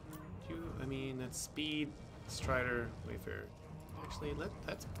on you. I mean, that's speed, Strider, Wayfarer. Actually,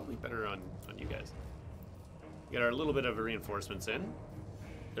 that's probably better on you guys. Get our little bit of reinforcements in.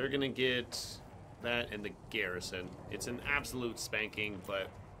 They're gonna get that and the garrison. It's an absolute spanking, but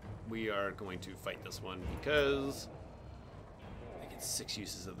we are going to fight this one because I get 6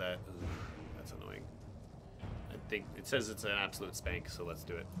 uses of that. Ooh, that's annoying. I think it says it's an absolute spank, so let's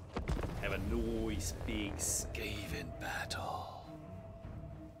do it. Have a nice big Skaven battle.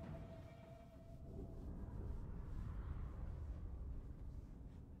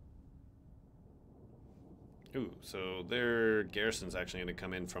 Ooh, so their garrison's actually going to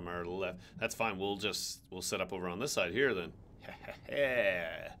come in from our left. That's fine. We'll set up over on this side here then.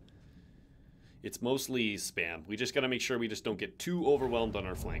 It's mostly spam. We just got to make sure we just don't get too overwhelmed on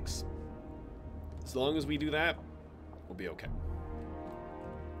our flanks. As long as we do that, we'll be okay.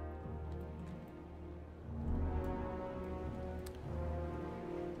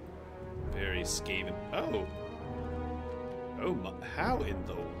 Very Skaven. Oh. Oh, how in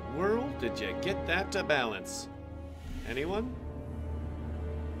the world did you get that to balance? Anyone?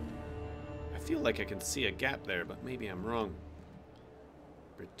 I feel like I can see a gap there, but maybe I'm wrong.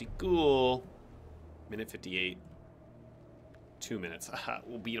 Pretty cool. Minute 58. 2 minutes. Haha,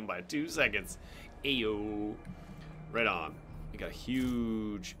 we'll beat him by 2 seconds. Ayo. Right on. We got a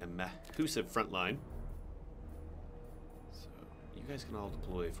huge and massive front line. So, you guys can all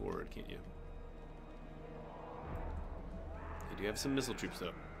deploy forward, can't you? We do have some missile troops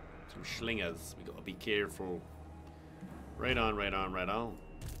though. Some slingers. We gotta be careful. Right on, right on, right on.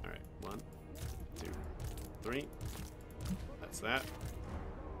 Alright, 1, 2, 3. That's that.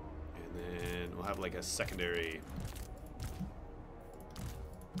 And then we'll have like a secondary.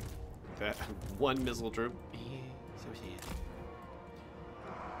 Like that. 1 missile troop. So sad.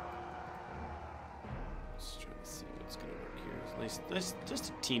 Just trying to see what's gonna work here. It's nice, just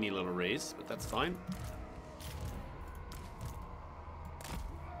a teeny little raise, but that's fine.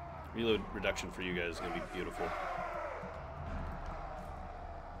 Reload reduction for you guys is going to be beautiful.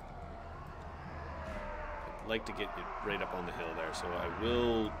 I'd like to get it right up on the hill there, so I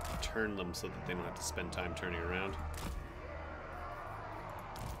will turn them so that they don't have to spend time turning around.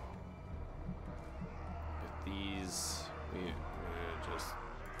 With these, we're going to just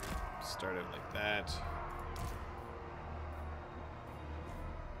start it like that.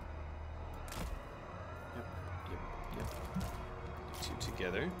 Yep. Do 2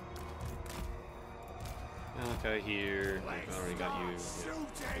 together. Malakai here. I've already got you. Yeah,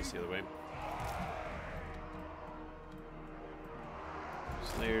 face the other way.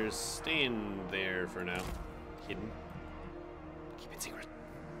 Slayers, stay in there for now. Hidden. Keep it secret.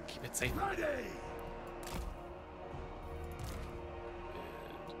 Keep it safe. And you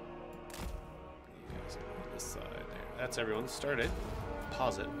guys are on this side there. That's everyone. Start it.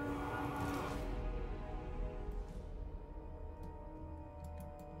 Pause it.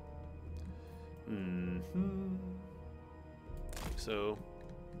 So,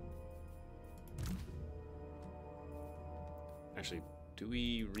 actually, do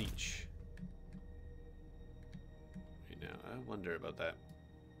we reach right now? I wonder about that.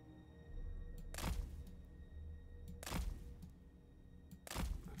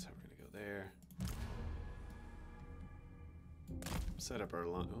 That's how we're gonna go there. Set up our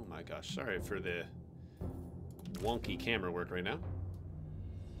line. Oh my gosh, sorry for the wonky camera work right now.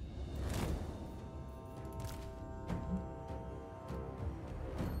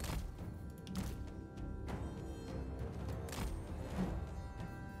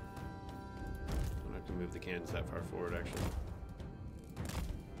 Move the cannons that far forward, actually.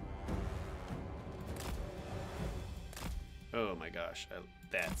 Oh my gosh,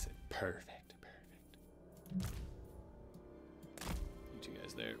 that's it. Perfect, perfect. You 2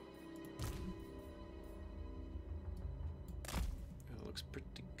 guys there. That looks pretty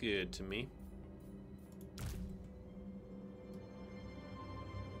good to me.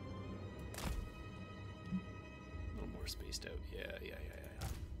 A little more spaced out. Yeah.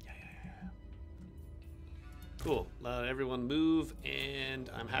 Cool. Let everyone move, and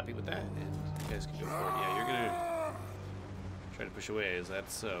I'm happy with that. And you guys can go for it. Yeah, you're gonna try to push away. Is that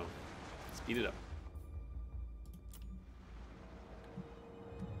so? Speed it up.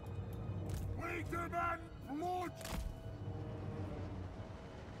 Wait, man, Lord!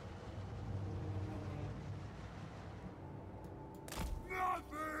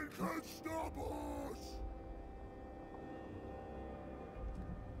 Nothing can stop us!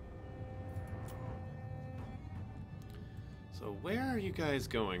 So where are you guys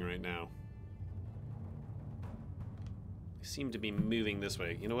going right now? They seem to be moving this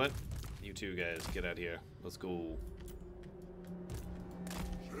way. You know what? You 2 guys, get out here. Let's go.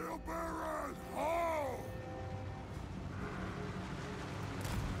 Shield-bearers, ho!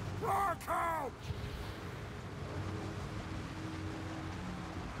 Rock out!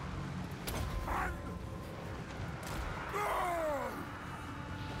 And... burn!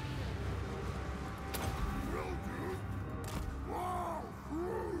 Will do. Wow,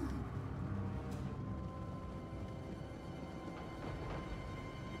 through!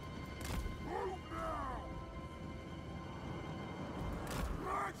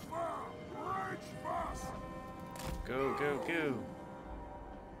 go, go.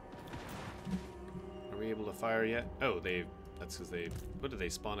 Are we able to fire yet? Oh, that's because they, what did they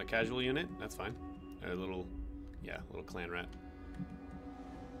spawn, a casual unit? That's fine. A little, yeah, little clan rat.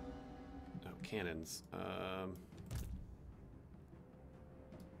 Oh, cannons.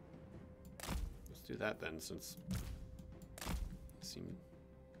 Let's do that then, since you seem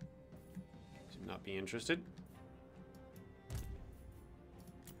not be interested. A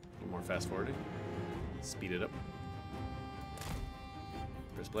little more fast forwarding. Speed it up.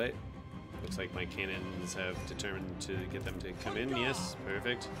 Press play. Looks like my cannons have determined to get them to come in. Yes,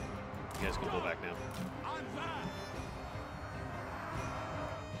 perfect. You guys can pull back now.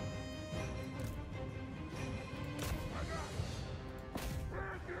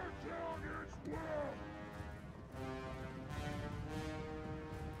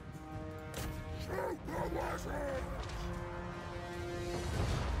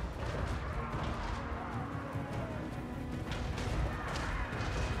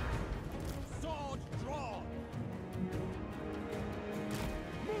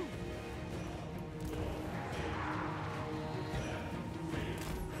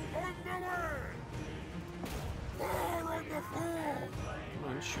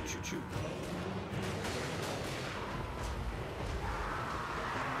 Shoot, shoot, shoot.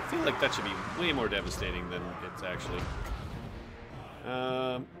 I feel like that should be way more devastating than it's actually.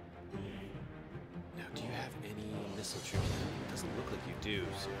 Now, do you have any missile troops? It doesn't look like you do,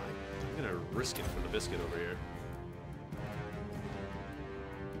 so I'm gonna risk it for the biscuit over here.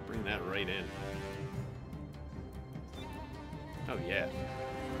 Bring that right in. Oh yeah.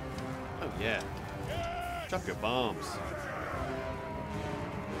 Oh yeah. Drop your bombs.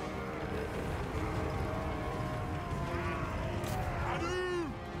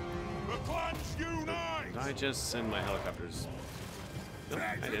 Did I just send my helicopters? No,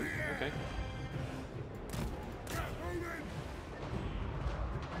 I didn't.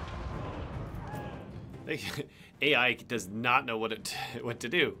 Okay. AI does not know what to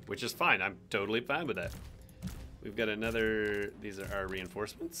do, which is fine. I'm totally fine with that. We've got another. These are our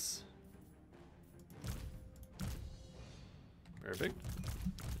reinforcements. Perfect.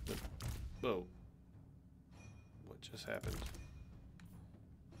 Whoa. What just happened?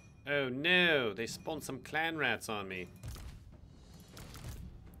 Oh no, they spawned some clan rats on me.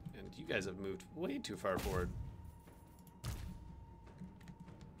 And you guys have moved way too far forward.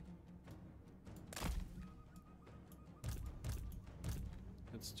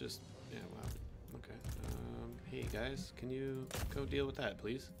 Let's just, yeah, wow. Okay. Hey guys, can you go deal with that,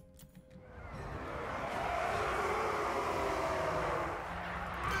 please?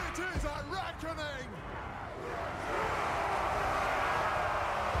 It is a reckoning!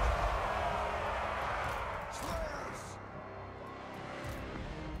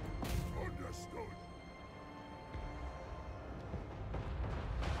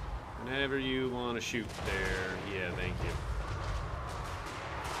 Whenever you want to shoot there, yeah, thank you.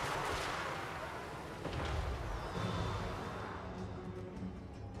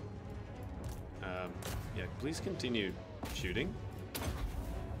 Yeah, please continue shooting.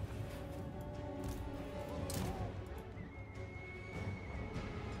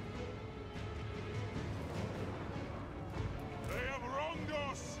 They have wronged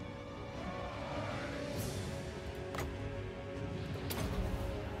us!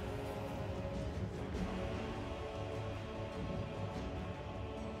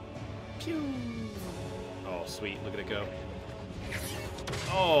 Pew! Oh, sweet. Look at it go.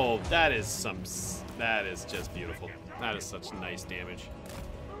 Oh, that is just beautiful. That is such nice damage.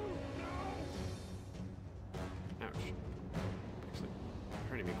 Ouch. Actually,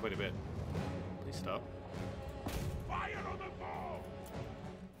 hurting me quite a bit. Please stop. Fire on the ball!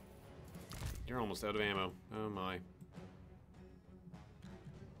 You're almost out of ammo. Oh my.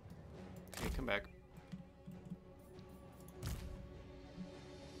 Okay, come back.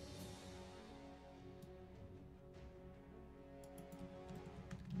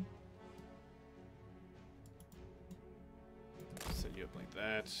 Set you up like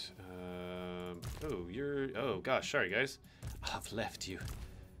that. Oh, you're... Oh, gosh, sorry, guys. I've left you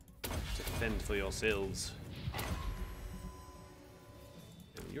to fend for yourselves.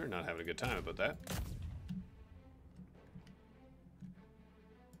 And you're not having a good time about that.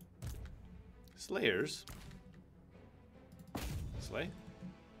 Slayers? Slay?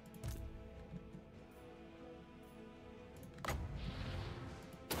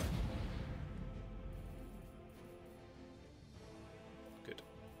 Good.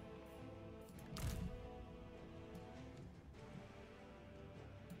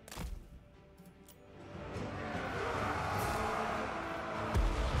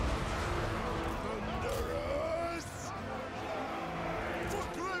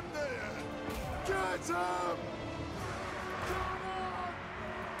 Get him!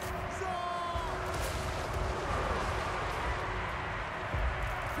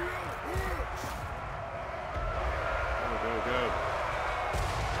 Go, go.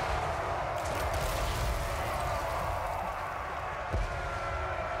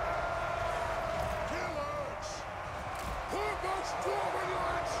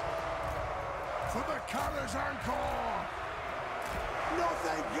 For the Carrier's Anchor!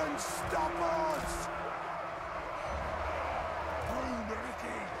 Nothing can stop us! Boom,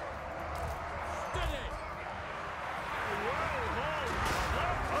 Ricky! Steady!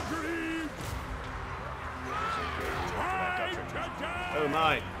 Agreed! Oh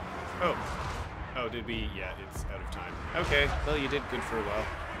my. Oh. Oh, did we? Yeah, it's out of time. Okay, well, you did good for a while.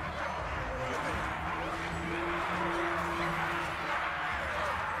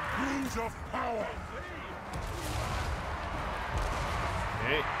 Rules of power!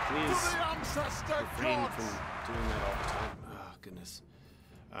 Hey, please. To the ancestor Refrain gods! from doing that all the time. Oh, goodness.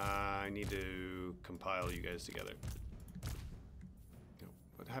 I need to compile you guys together. No,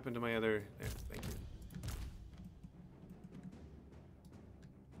 what happened to my other... There, thank you.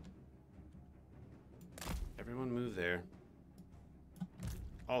 Everyone move there.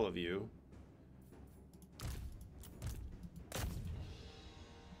 All of you.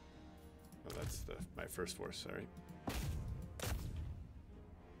 Oh, that's my first force, sorry.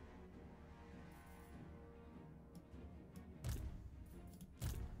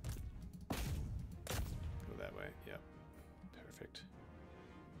 Go that way, yep. Perfect.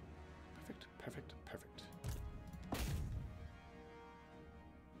 Perfect, perfect, perfect.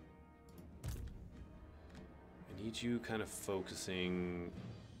 I need you kind of focusing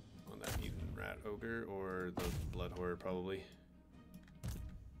on that mutant rat ogre or the blood horror, probably.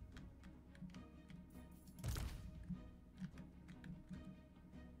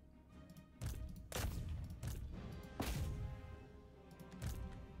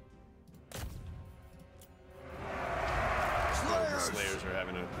 Slayers are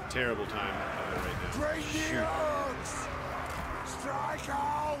having a terrible time right now. Break the Shoot. odds! Strike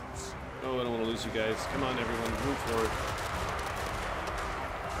out! Oh, I don't want to lose you guys. Come on, everyone, move forward.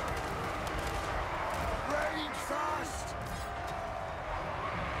 Rage fast!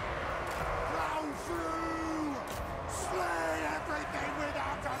 Plow through! Slay everything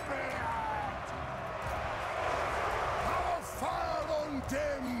without a beard! Our fire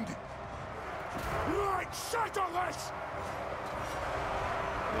undimmed! Light shutterless!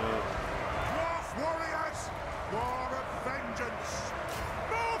 No. Dwarf warriors! War of vengeance!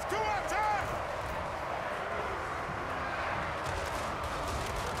 Move to attack!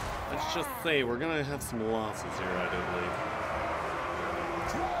 Let's just say we're gonna have some losses here, I do believe.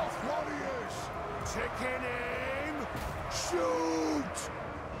 Dwarf warriors! Taking aim! Shoot!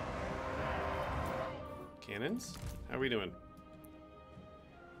 Cannons? How are we doing?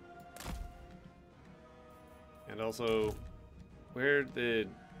 And also, where did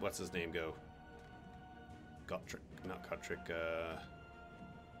what's his name go? Gotrick, not Gotrick,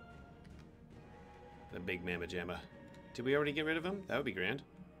 the big Mamma Jamma. Did we already get rid of him? That would be grand.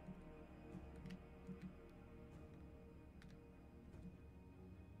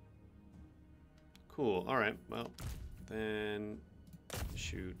 Cool, alright, well, then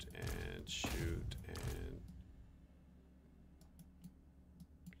shoot and shoot and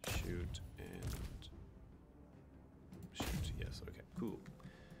shoot and shoot. Yes, okay, cool.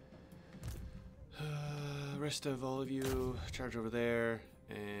 Rest of all of you, charge over there,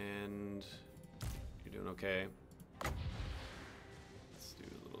 and you're doing okay. Let's do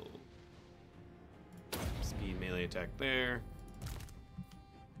a little speed melee attack there.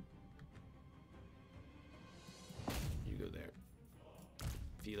 You go there.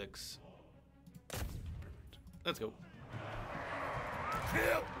 Felix. Perfect. Let's go.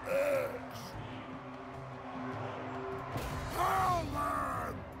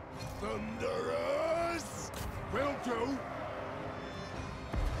 Howler! Thunderers! Will do!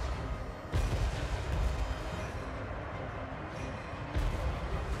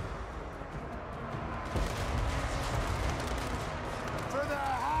 For the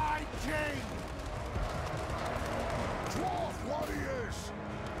High King! Dwarf warriors!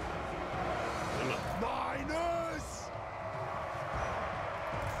 Miners!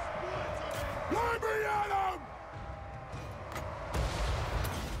 Let me at 'em!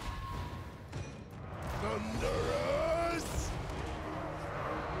 Thunderers!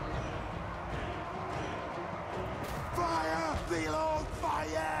 Fire! Below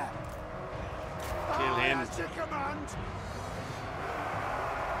fire! Kill him. At your command!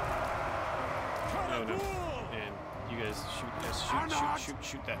 Oh no. And You guys shoot this.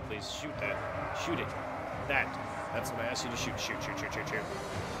 Shoot that, please. Shoot that. Shoot it. That's what I asked you to shoot. Shoot.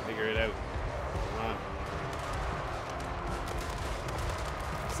 Figure it out. Come on.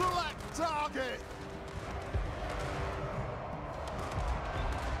 Select target!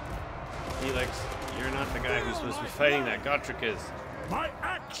 Felix, you're not the guy who's supposed to be fighting that. Gotrek is. My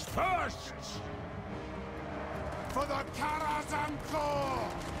axe first! For the Karazhan-Khor!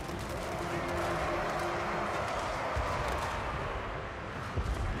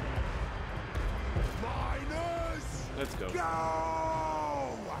 Miners! Let's go.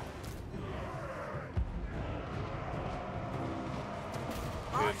 Go!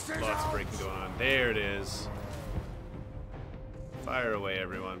 Good. Lots of breaking going on. There it is. Fire away,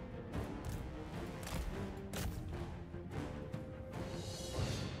 everyone.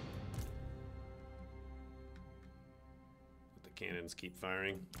 Let the cannons keep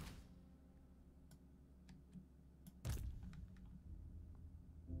firing.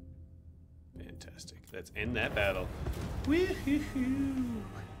 Fantastic. Let's end that battle. Woo-hoo-hoo.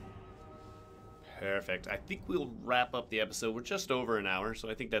 Perfect. I think we'll wrap up the episode. We're just over an hour, so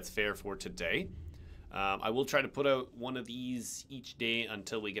I think that's fair for today. I will try to put out one of these each day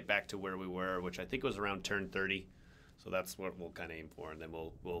until we get back to where we were, which I think was around turn 30. So that's what we'll kind of aim for, and then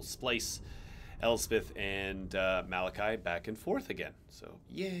we'll splice Elspeth and Malakai back and forth again. So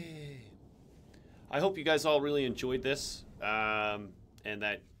yay! I hope you guys all really enjoyed this, and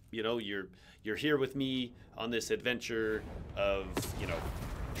that you're here with me on this adventure of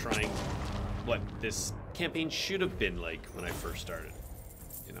trying what this campaign should have been like when I first started.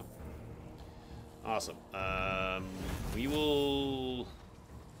 Awesome. We will...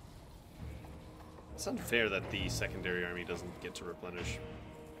 It's unfair that the secondary army doesn't get to replenish.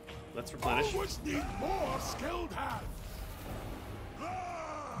 Let's replenish. Always need more skilled hands.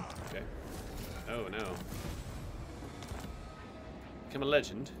 Okay. Oh no. Become a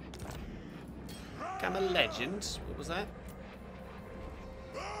legend. Become a legend. What was that?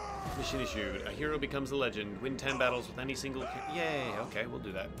 Mission issued. A hero becomes a legend. Win 10 battles with any single... Yay! Okay, we'll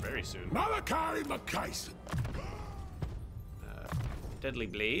do that very soon. Malakai Makaisson. Deadly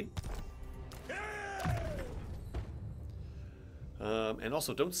Blade. And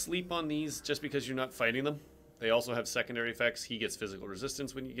also, don't sleep on these just because you're not fighting them. They also have secondary effects. He gets physical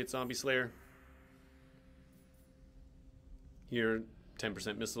resistance when you get Zombie Slayer. Here,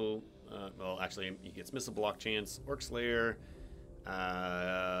 10% missile... well, actually, he gets missile block chance. Orc Slayer...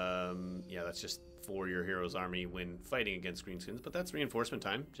 yeah, that's just for your hero's army when fighting against greenskins, but that's reinforcement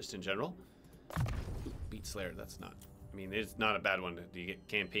time, just in general. Ooh, beat Slayer, that's not... I mean, it's not a bad one. You get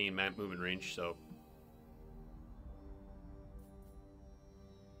campaign, map, movement range, so...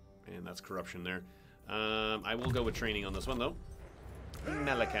 And that's corruption there. I will go with training on this one, though.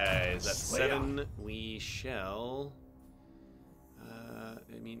 Malakai is at 7. We shall...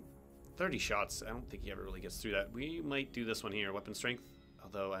 I mean... 30 shots. I don't think he ever really gets through that. We might do this one here, weapon strength.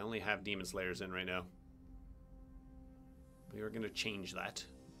 Although I only have demon slayers in right now. We are going to change that.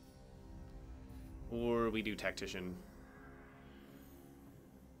 Or we do tactician.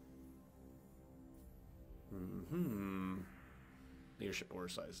 Leadership order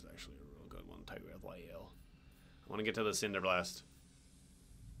size is actually a real good one. Tiger with YL. I want to get to the Cinder Blast.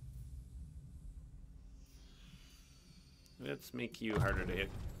 Let's make you harder to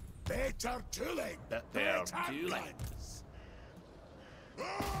hit. Better tooling. Better tooling.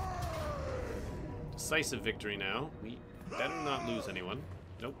 Decisive victory now. We better not lose anyone.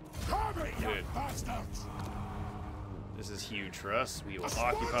 Nope. Good. This is huge for us. We will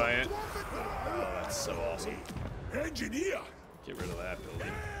occupy it. Oh, that's so awesome. Engineer. Get rid of that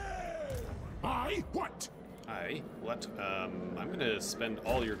building. I what? I'm gonna spend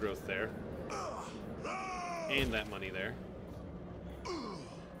all your growth there. And that money there.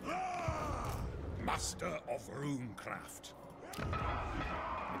 Master of runecraft.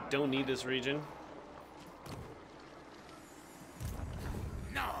 I don't need this region.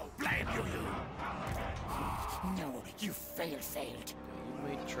 No, blame you. No, you failed. You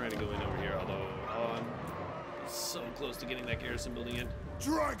might try to go in over here, although I'm so close to getting that garrison building in.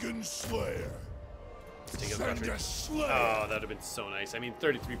 Dragon Slayer. Let's take out the Send country. a slayer. Oh, that'd have been so nice. I mean,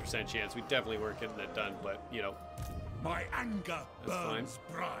 33% chance. We definitely weren't getting that done, but My anger That's burns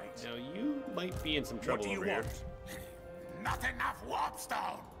bright. now you might be in some trouble What do you over here. want? Not enough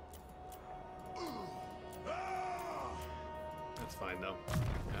warpstone. That's fine though.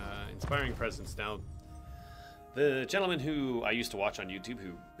 Inspiring presence. Now, the gentleman who I used to watch on YouTube,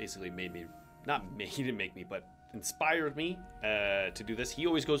 who basically made me, he didn't make me, but inspired me to do this. He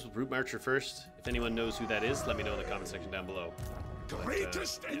always goes with Root Marcher first. If anyone knows who that is, let me know in the comment section down below.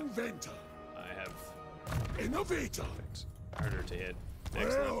 Greatest inventor. I have Innovator. Perfect. Harder to hit.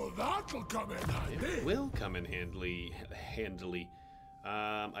 Excellent. Well, that'll come in handy. It will come in handily.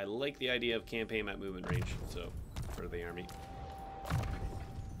 I like the idea of campaign at movement range, so for the army.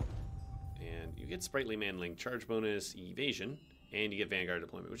 And you get sprightly manling, charge bonus, evasion, and you get vanguard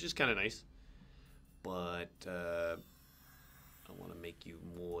deployment, which is kind of nice. But I want to make you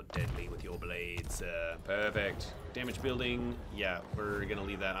more deadly with your blades. Perfect. Damage building. Yeah, we're gonna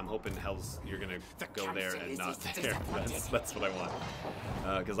leave that. I'm hoping you're gonna go there and not there. That's what I want.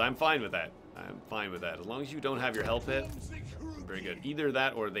 Because I'm fine with that. I'm fine with that. As long as you don't have your health hit, very good. Either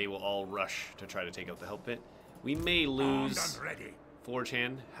that or they will all rush to try to take out the health pit. We may lose Forge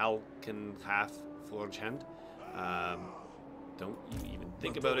Hand. Half Forge Hand. Don't you even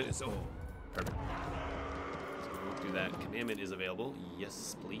think about it. Perfect. Do that. Commandment is available.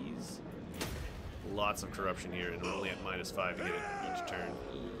 Yes, please. Lots of corruption here, and we're only at -5 to get it each turn.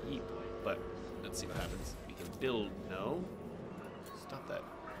 Eep. But let's see what happens. We can build. No. Stop that.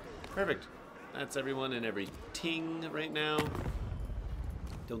 Perfect. That's everyone and everything right now.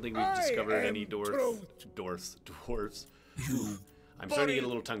 Don't think we've discovered any dwarves. I'm starting to get a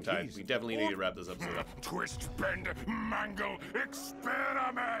little tongue-tied. We definitely need to wrap this episode up. Twist, bend, mangle,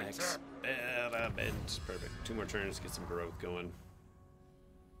 experiment. Experiment. Perfect. 2 more turns, get some growth going.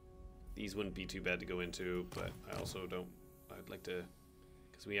 These wouldn't be too bad to go into, but I also don't. I'd like to,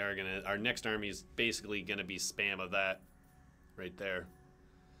 because we are gonna. Our next army is basically gonna be spam of that, right there.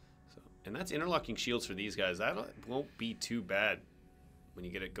 So, and that's interlocking shields for these guys. That won't be too bad when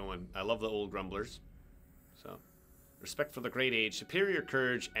you get it going. I love the old grumblers. So. Respect for the great age, superior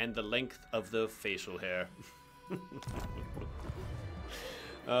courage, and the length of the facial hair.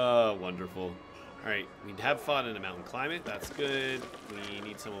 Oh, wonderful. Alright, we have fought in a mountain climate. That's good. We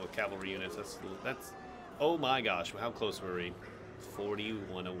need someone with cavalry units. That's oh my gosh, how close were we?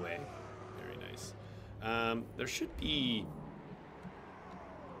 41 away. Very nice. There should be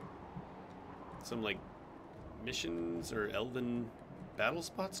some, like, missions or elven battle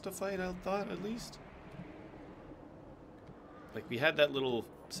spots to fight, I thought, at least. Like, we had that little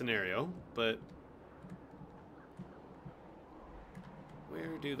scenario, but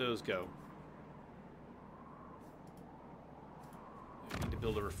where do those go? I need to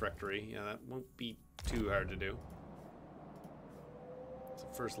build a refectory. Yeah, that won't be too hard to do. It's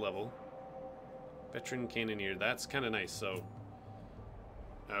a first level. Veteran Cannoneer, that's kind of nice, so...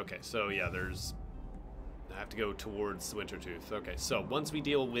 Okay, so yeah, I have to go towards Wintertooth. Okay, so once we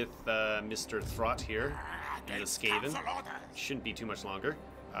deal with Mr. Throt here, and the Skaven, shouldn't be too much longer.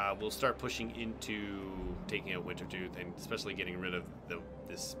 We'll start pushing into taking out Wintertooth, and especially getting rid of the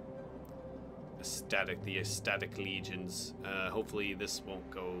ecstatic legions. Hopefully this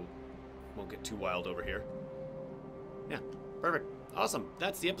won't get too wild over here. Yeah, perfect. Awesome.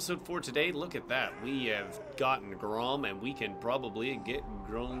 That's the episode for today. Look at that. We have gotten Grom, and we can probably get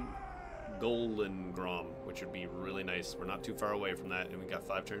Golden Grom, which would be really nice. We're not too far away from that, and we got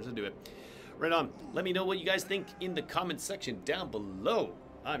 5 turns to do it. Right on. Let me know what you guys think in the comments section down below.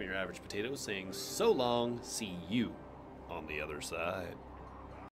 I'm your average potato saying so long. See you on the other side.